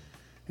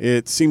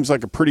it seems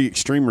like a pretty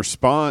extreme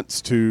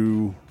response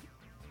to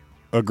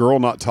a girl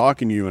not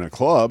talking to you in a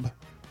club.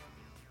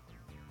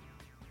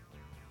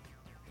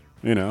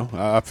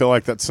 I feel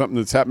like that's something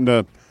that's happened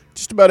to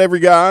just about every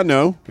guy I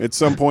know at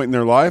some point in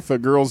their life. A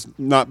girl's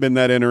not been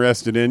that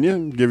interested in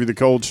you, give you the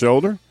cold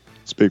shoulder.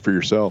 Speak for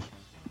yourself.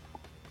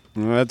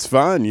 Well, that's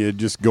fine. You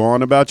just go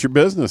on about your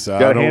business. You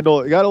got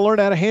to learn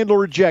how to handle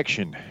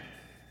rejection.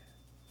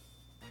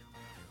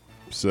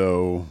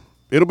 So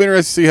it'll be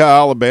interesting to see how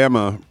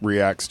Alabama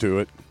reacts to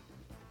it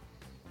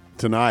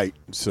tonight.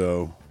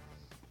 So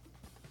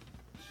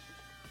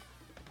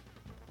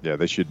yeah,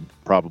 they should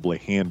probably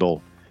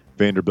handle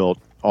Vanderbilt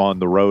on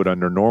the road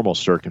under normal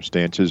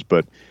circumstances,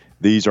 but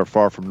these are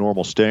far from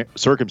normal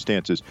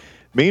circumstances.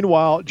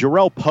 Meanwhile,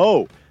 Jarrell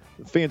Poe,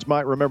 fans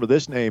might remember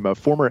this name, a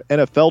former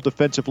NFL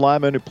defensive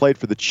lineman who played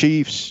for the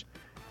Chiefs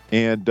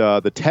and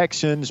the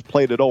Texans,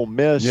 played at Ole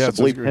Miss. Yeah, I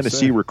believe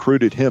Tennessee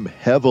recruited him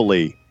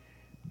heavily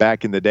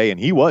back in the day, and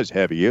he was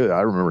heavy. I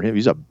remember him.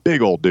 He's a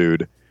big old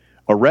dude.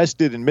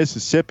 Arrested in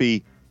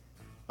Mississippi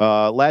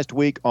last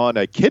week on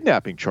a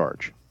kidnapping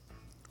charge.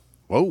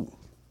 Whoa.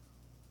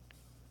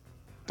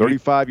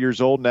 35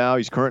 years old now.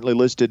 He's currently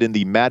listed in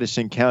the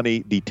Madison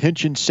County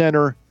Detention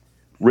Center.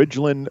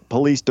 Ridgeland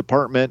Police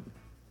Department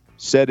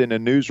said in a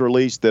news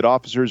release that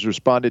officers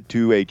responded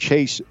to a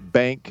Chase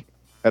Bank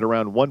at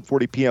around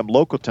 1:40 p.m.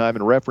 local time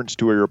in reference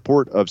to a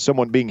report of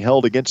someone being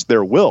held against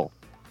their will.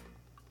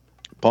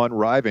 Upon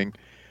arriving,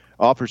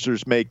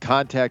 officers made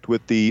contact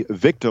with the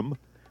victim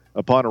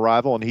upon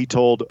arrival, and he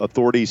told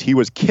authorities he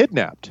was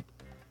kidnapped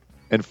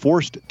and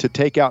forced to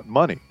take out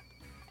money.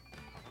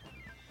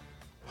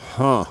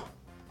 Huh.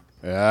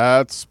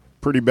 That's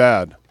pretty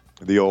bad.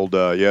 The old,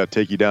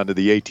 take you down to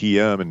the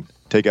ATM and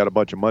take out a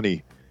bunch of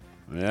money.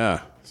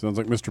 Yeah. Sounds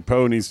like Mr.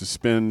 Poe needs to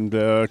spend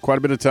quite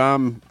a bit of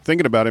time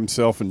thinking about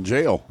himself in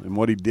jail and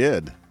what he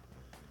did.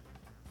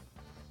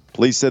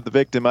 Police said the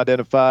victim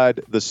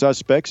identified the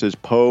suspects as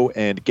Poe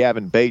and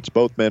Gavin Bates.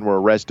 Both men were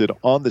arrested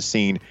on the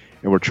scene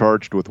and were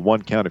charged with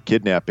one count of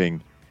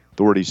kidnapping.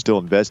 Authorities still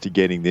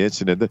investigating the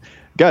incident.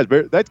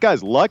 That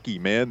guy's lucky,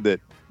 man, that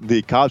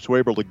the cops were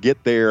able to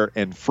get there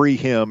and free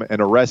him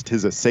and arrest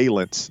his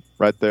assailants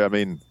right there. I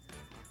mean,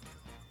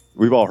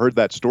 we've all heard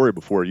that story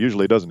before. It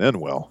usually doesn't end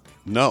well.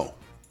 No,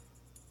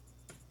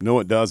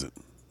 it doesn't.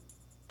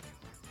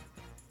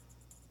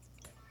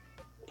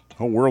 The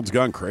whole world's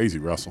gone crazy,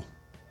 Russell.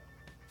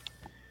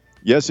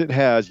 Yes, it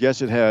has.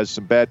 Yes, it has.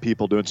 Some bad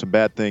people doing some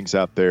bad things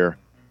out there.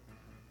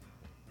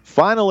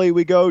 Finally,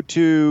 we go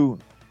to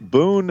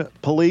Boone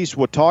Police,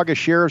 Watauga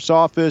Sheriff's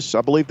Office.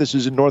 I believe this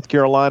is in North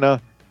Carolina.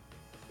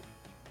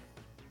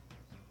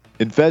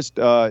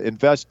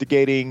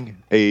 Investigating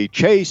a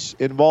chase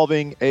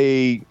involving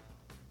a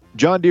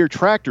John Deere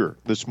tractor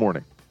this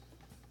morning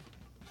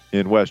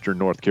in western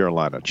North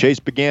Carolina. Chase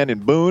began in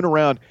Boone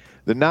around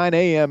the 9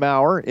 a.m.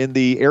 hour in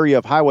the area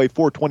of Highway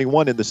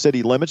 421 in the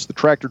city limits. The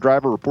tractor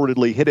driver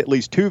reportedly hit at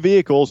least 2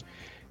 vehicles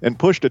and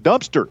pushed a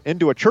dumpster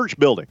into a church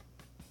building,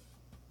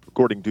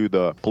 according to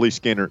the police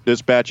scanner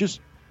dispatches.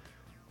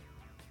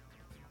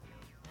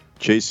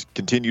 Chase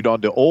continued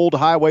on to Old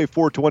Highway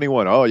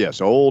 421. Oh,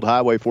 yes, Old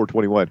Highway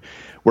 421,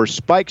 where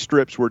spike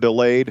strips were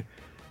deployed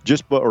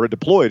just before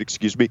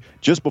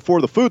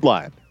the food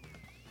line.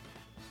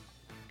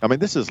 I mean,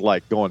 this is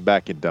like going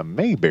back into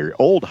Mayberry.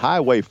 Old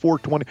Highway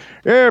 420.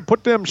 Yeah,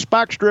 put them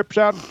spike strips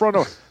out in front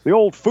of the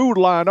old food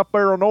line up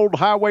there on Old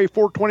Highway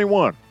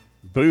 421.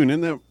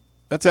 Boone,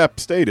 that's App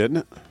State, isn't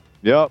it?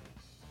 Yep.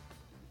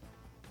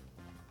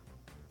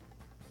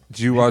 Did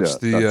you watch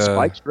the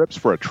spike strips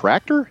for a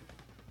tractor?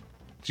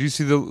 Did you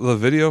see the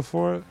video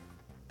for it?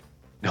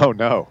 Oh,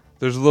 no.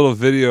 There's a little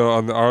video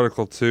on the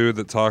article, too,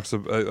 that talks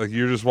about, like,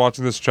 you're just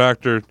watching this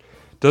tractor.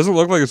 Doesn't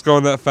look like it's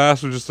going that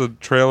fast with just a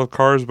trail of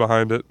cars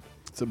behind it.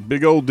 It's a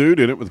big old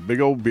dude in it with a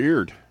big old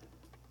beard.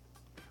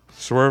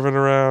 Swerving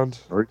around.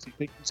 Where does he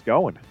think he's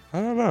going? I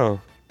don't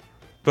know.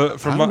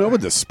 But I don't know,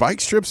 would the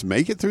spike strips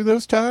make it through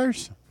those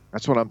tires?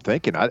 That's what I'm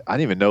thinking. I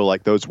didn't even know,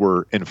 like, those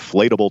were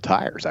inflatable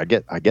tires. I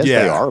guess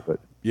they are, but...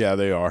 Yeah,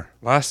 they are.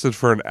 Lasted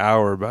for an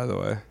hour, by the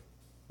way.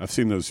 I've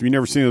seen those. Have you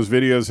never seen those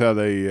videos how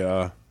they,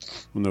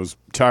 when those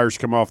tires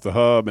come off the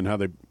hub and how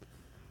they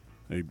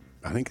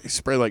I think they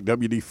spray like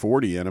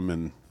WD-40 in them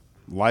and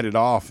light it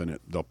off and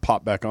they'll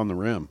pop back on the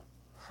rim.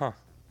 Huh.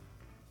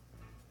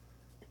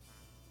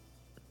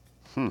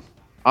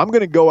 I'm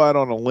going to go out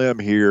on a limb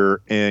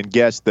here and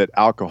guess that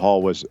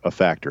alcohol was a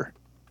factor.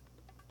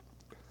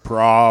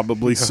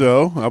 Probably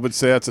so. I would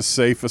say that's a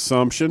safe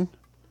assumption.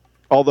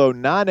 Although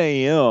 9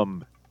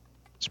 a.m.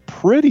 is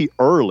pretty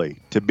early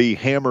to be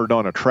hammered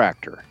on a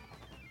tractor.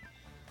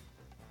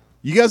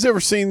 You guys ever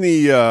seen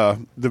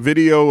the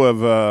video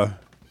of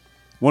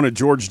one of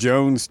George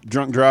Jones'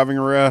 drunk driving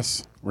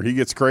arrests where he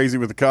gets crazy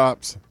with the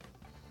cops?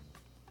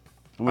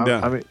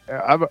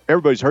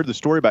 Everybody's heard the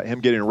story about him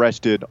getting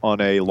arrested on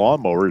a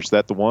lawnmower. Is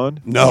that the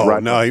one?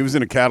 No, he was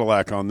in a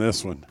Cadillac on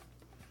this one.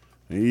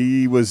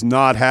 He was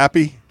not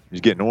happy.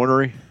 He's getting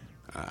ornery.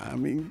 I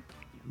mean,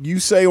 you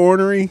say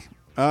ornery,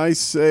 I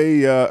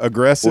say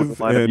aggressive.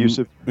 Borderline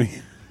abusive. There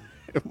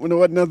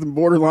wasn't nothing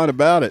borderline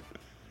about it.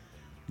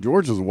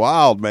 George was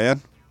wild,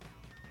 man.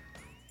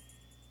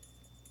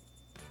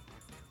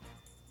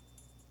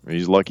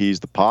 He's lucky he's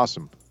the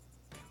possum.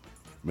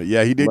 But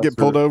yeah, he did get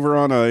pulled over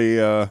on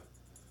a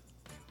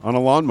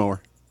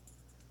lawnmower.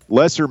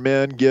 Lesser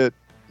men get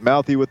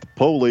mouthy with the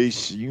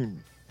police. You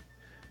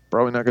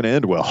probably not going to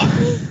end well.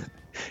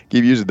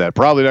 Keep using that.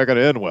 Probably not going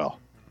to end well.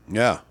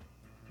 Yeah,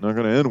 not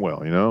going to end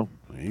well. You know,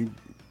 he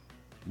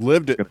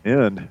lived it. Going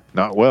to end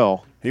not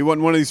well. He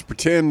wasn't one of these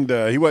pretend.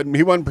 He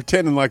wasn't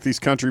pretending like these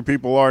country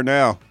people are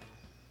now.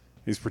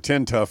 These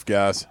pretend tough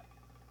guys.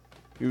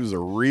 He was a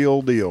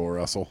real deal,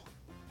 Russell.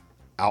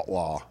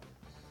 Outlaw.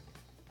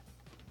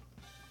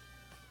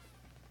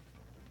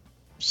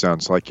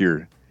 Sounds like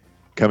you're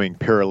coming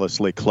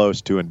perilously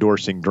close to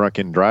endorsing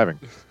drunken driving.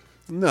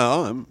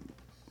 No,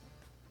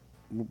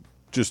 I'm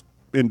just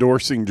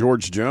endorsing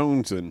George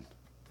Jones, and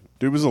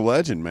dude was a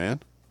legend,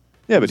 man.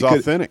 Yeah, but he was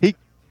authentic.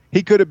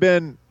 He could have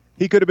been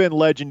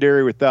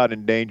legendary without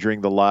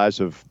endangering the lives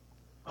of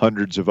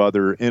hundreds of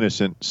other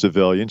innocent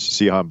civilians.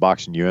 See how I'm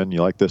boxing you in?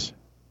 You like this?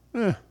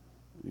 You've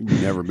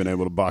never been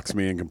able to box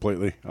me in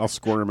completely. I'll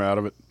squirm out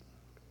of it.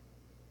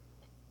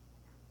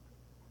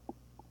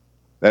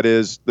 That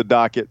is the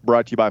docket,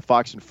 brought to you by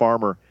Fox and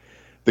Farmer.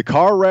 The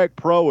Car Wreck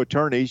Pro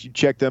attorneys, you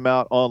check them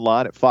out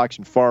online at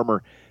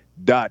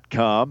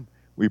foxandfarmer.com.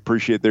 We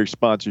appreciate their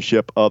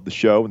sponsorship of the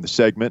show and the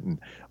segment and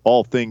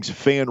all things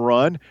Fan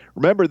Run.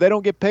 Remember, they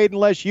don't get paid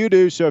unless you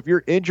do. So if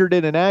you're injured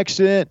in an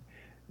accident,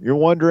 you're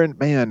wondering,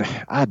 man,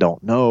 I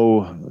don't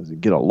know,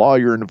 get a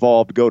lawyer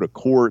involved, go to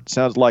court.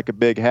 Sounds like a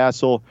big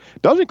hassle.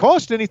 Doesn't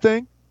cost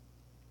anything.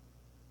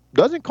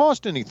 Doesn't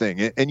cost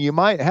anything. And you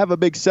might have a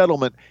big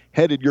settlement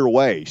headed your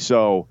way.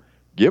 So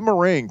give them a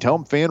ring. Tell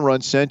them Fan Run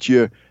sent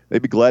you.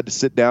 They'd be glad to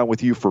sit down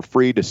with you for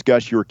free,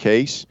 discuss your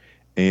case.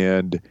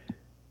 And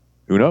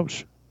who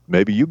knows?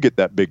 Maybe you get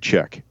that big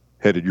check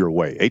headed your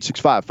way.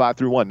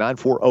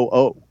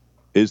 865-531-9400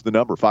 is the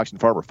number. Fox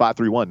and Farmer,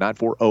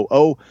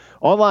 531-9400.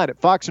 Online at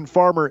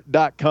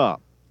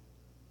foxandfarmer.com.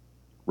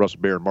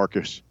 Russell Bear and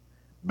Marcus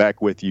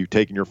back with you,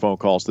 taking your phone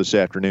calls this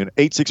afternoon.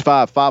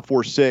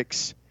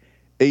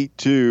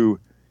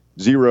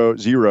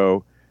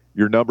 865-546-8200.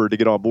 Your number to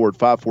get on board,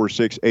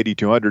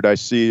 546-8200. I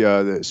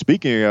see,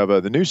 speaking of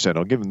the News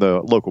Sentinel, giving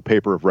the local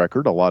paper of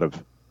record a lot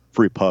of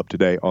free pub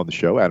today on the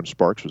show. Adam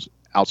Sparks was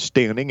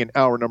outstanding in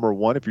hour number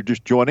one. If you're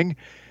just joining,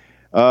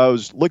 I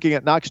was looking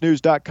at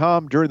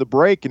knoxnews.com during the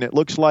break, and it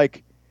looks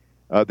like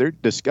they're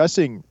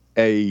discussing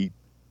a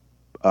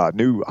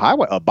new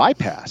highway, a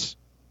bypass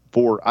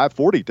for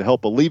I-40 to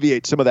help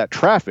alleviate some of that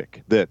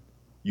traffic that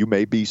you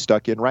may be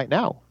stuck in right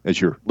now as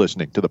you're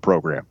listening to the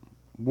program.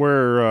 What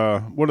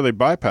are they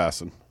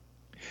bypassing?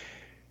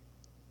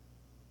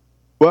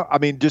 Well, I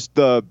mean, just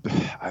the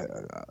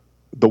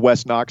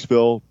West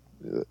Knoxville,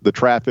 the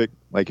traffic.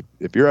 Like,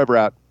 if you're ever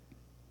out,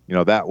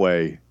 that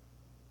way,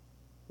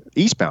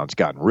 eastbound's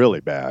gotten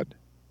really bad.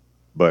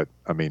 But,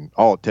 I mean,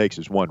 all it takes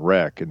is one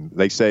wreck. And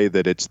they say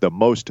that it's the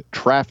most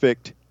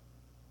trafficked,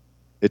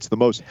 it's the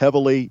most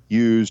heavily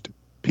used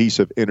piece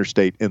of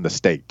interstate in the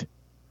state.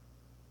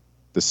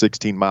 The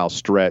 16-mile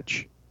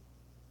stretch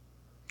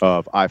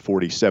of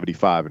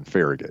I-40-75 in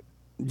Farragut.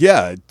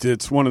 Yeah,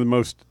 it's one of the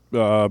most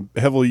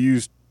heavily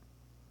used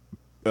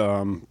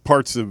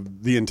parts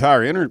of the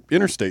entire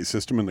interstate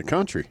system in the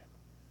country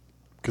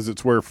because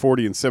it's where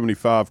 40 and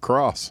 75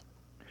 cross.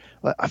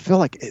 I feel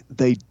like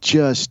they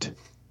just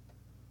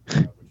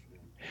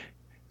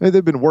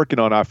they've been working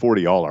on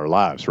I-40 all our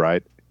lives,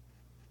 right?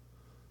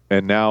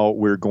 And now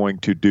we're going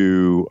to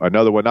do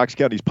another one. Knox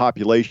County's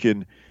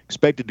population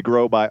expected to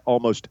grow by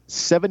almost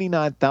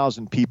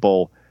 79,000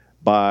 people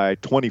by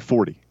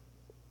 2040.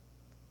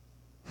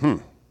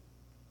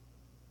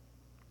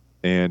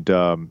 And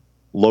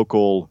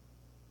local,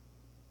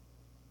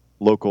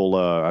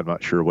 I'm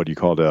not sure, what do you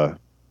call it, a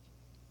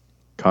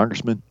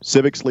congressman,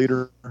 civics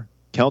leader,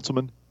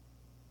 councilman?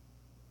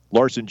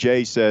 Larson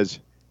J. says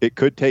it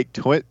could take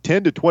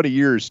 10 to 20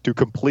 years to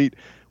complete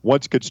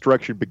once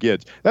construction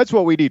begins. That's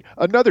what we need,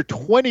 another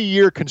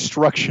 20-year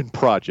construction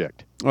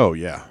project. Oh,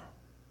 yeah.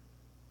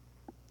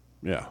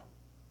 Yeah.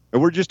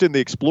 And we're just in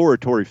the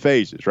exploratory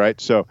phases, right?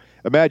 So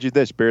imagine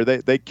this, Bear.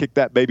 They kick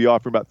that baby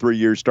off in about 3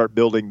 years, start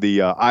building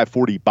the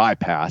I-40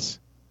 bypass.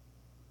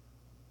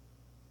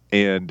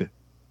 And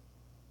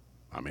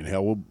I mean,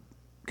 hell,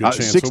 good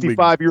chance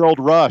 65-year-old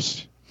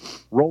Russ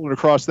rolling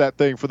across that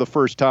thing for the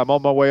first time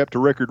on my way up to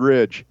Rickard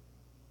Ridge.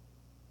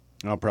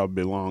 I'll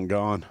probably be long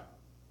gone.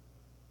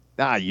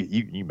 Nah,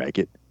 you make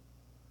it.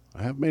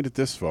 I have made it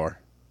this far.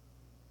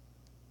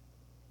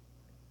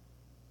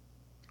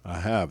 I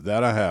have.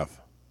 That I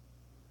have.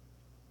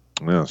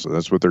 Yeah, so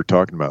that's what they're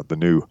talking about, the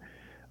new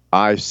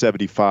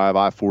I-75,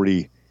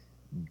 I-40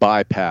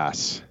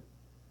 bypass.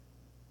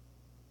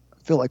 I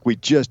feel like we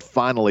just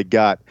finally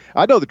got –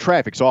 I know the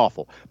traffic's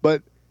awful,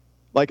 but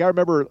like I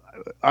remember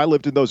I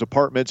lived in those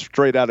apartments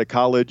straight out of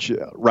college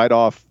right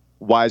off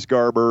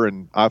Weisgarber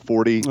and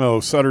I-40. Oh,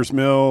 Sutter's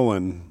Mill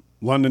and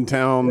London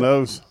Town,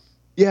 those.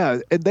 Yeah,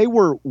 and they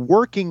were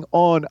working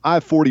on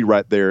I-40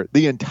 right there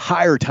the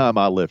entire time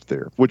I lived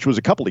there, which was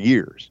a couple of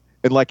years.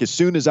 And like as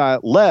soon as I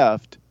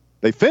left,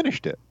 they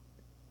finished it.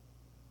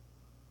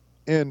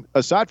 And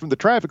aside from the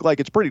traffic, like,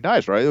 it's pretty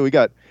nice, right?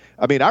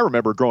 I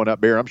remember growing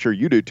up there, I'm sure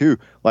you do too.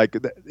 Like,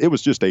 it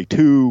was just a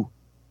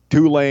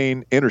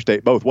two-lane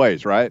interstate both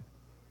ways, right?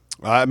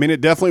 I mean, it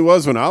definitely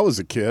was when I was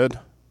a kid.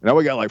 Now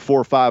we got like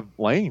 4 or 5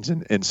 lanes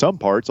in some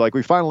parts. Like,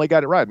 we finally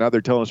got it right. Now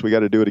they're telling us we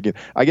got to do it again.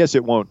 I guess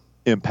it won't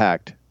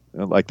impact,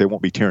 like, they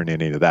won't be tearing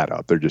any of that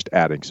up. They're just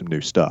adding some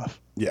new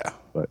stuff. Yeah.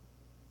 But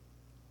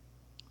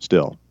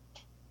still,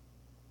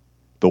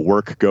 the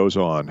work goes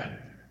on.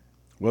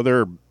 Well,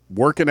 they're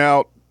working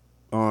out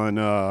on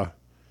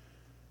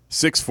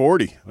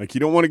 640. Like, you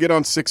don't want to get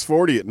on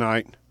 640 at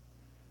night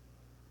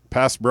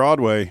past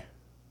Broadway,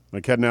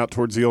 like heading out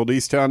towards the old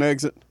Easttown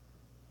exit.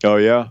 Oh,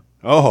 yeah?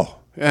 Oh,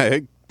 yeah.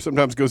 It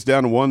sometimes goes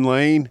down to one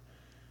lane.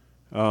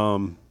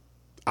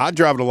 I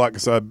drive it a lot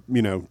because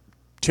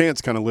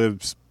Chance kind of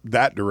lives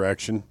that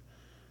direction.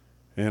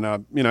 And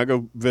I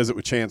go visit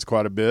with Chance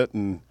quite a bit.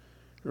 And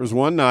there was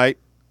one night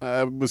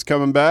I was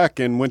coming back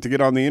and went to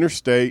get on the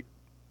interstate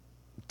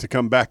to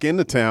come back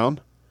into town.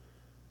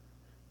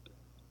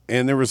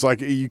 And there was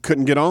you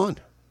couldn't get on.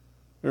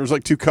 There was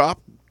 2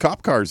 cop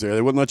cars there.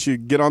 They wouldn't let you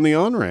get on the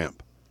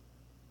on-ramp.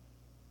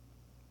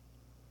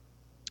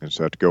 And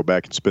so I have to go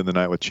back and spend the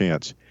night with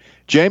Chance.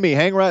 Jamie,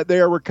 hang right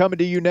there. We're coming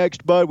to you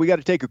next, bud. We got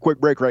to take a quick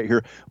break right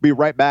here. We'll be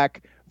right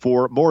back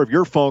for more of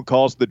your phone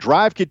calls. The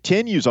drive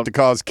continues on to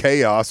cause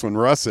chaos when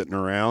Russ sitting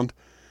around.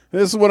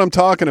 This is what I'm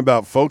talking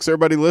about, folks.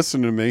 Everybody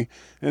listen to me.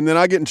 And then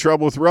I get in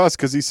trouble with Russ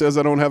because he says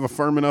I don't have a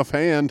firm enough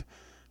hand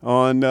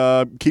on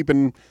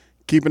keeping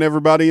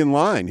everybody in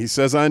line. He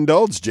says I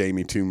indulge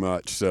Jamie too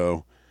much.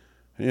 So,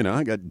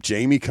 I got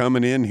Jamie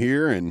coming in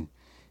here and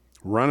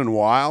running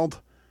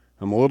wild.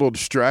 I'm a little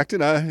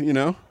distracted.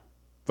 If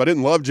I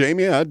didn't love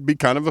Jamie, I'd be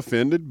kind of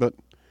offended. But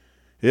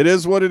it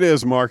is what it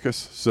is,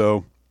 Marcus.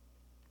 So,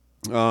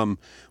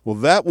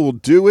 that will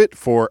do it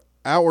for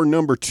hour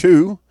number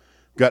 2.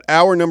 Got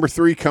hour number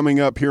 3 coming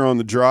up here on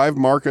the drive.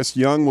 Marcus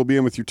Young will be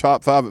in with your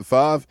top 5 at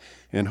 5,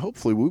 and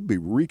hopefully we'll be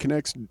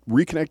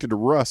reconnected to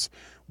Russ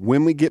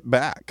when we get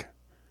back.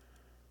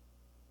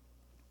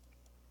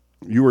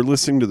 You are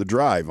listening to The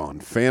Drive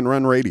on Fan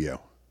Run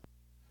Radio.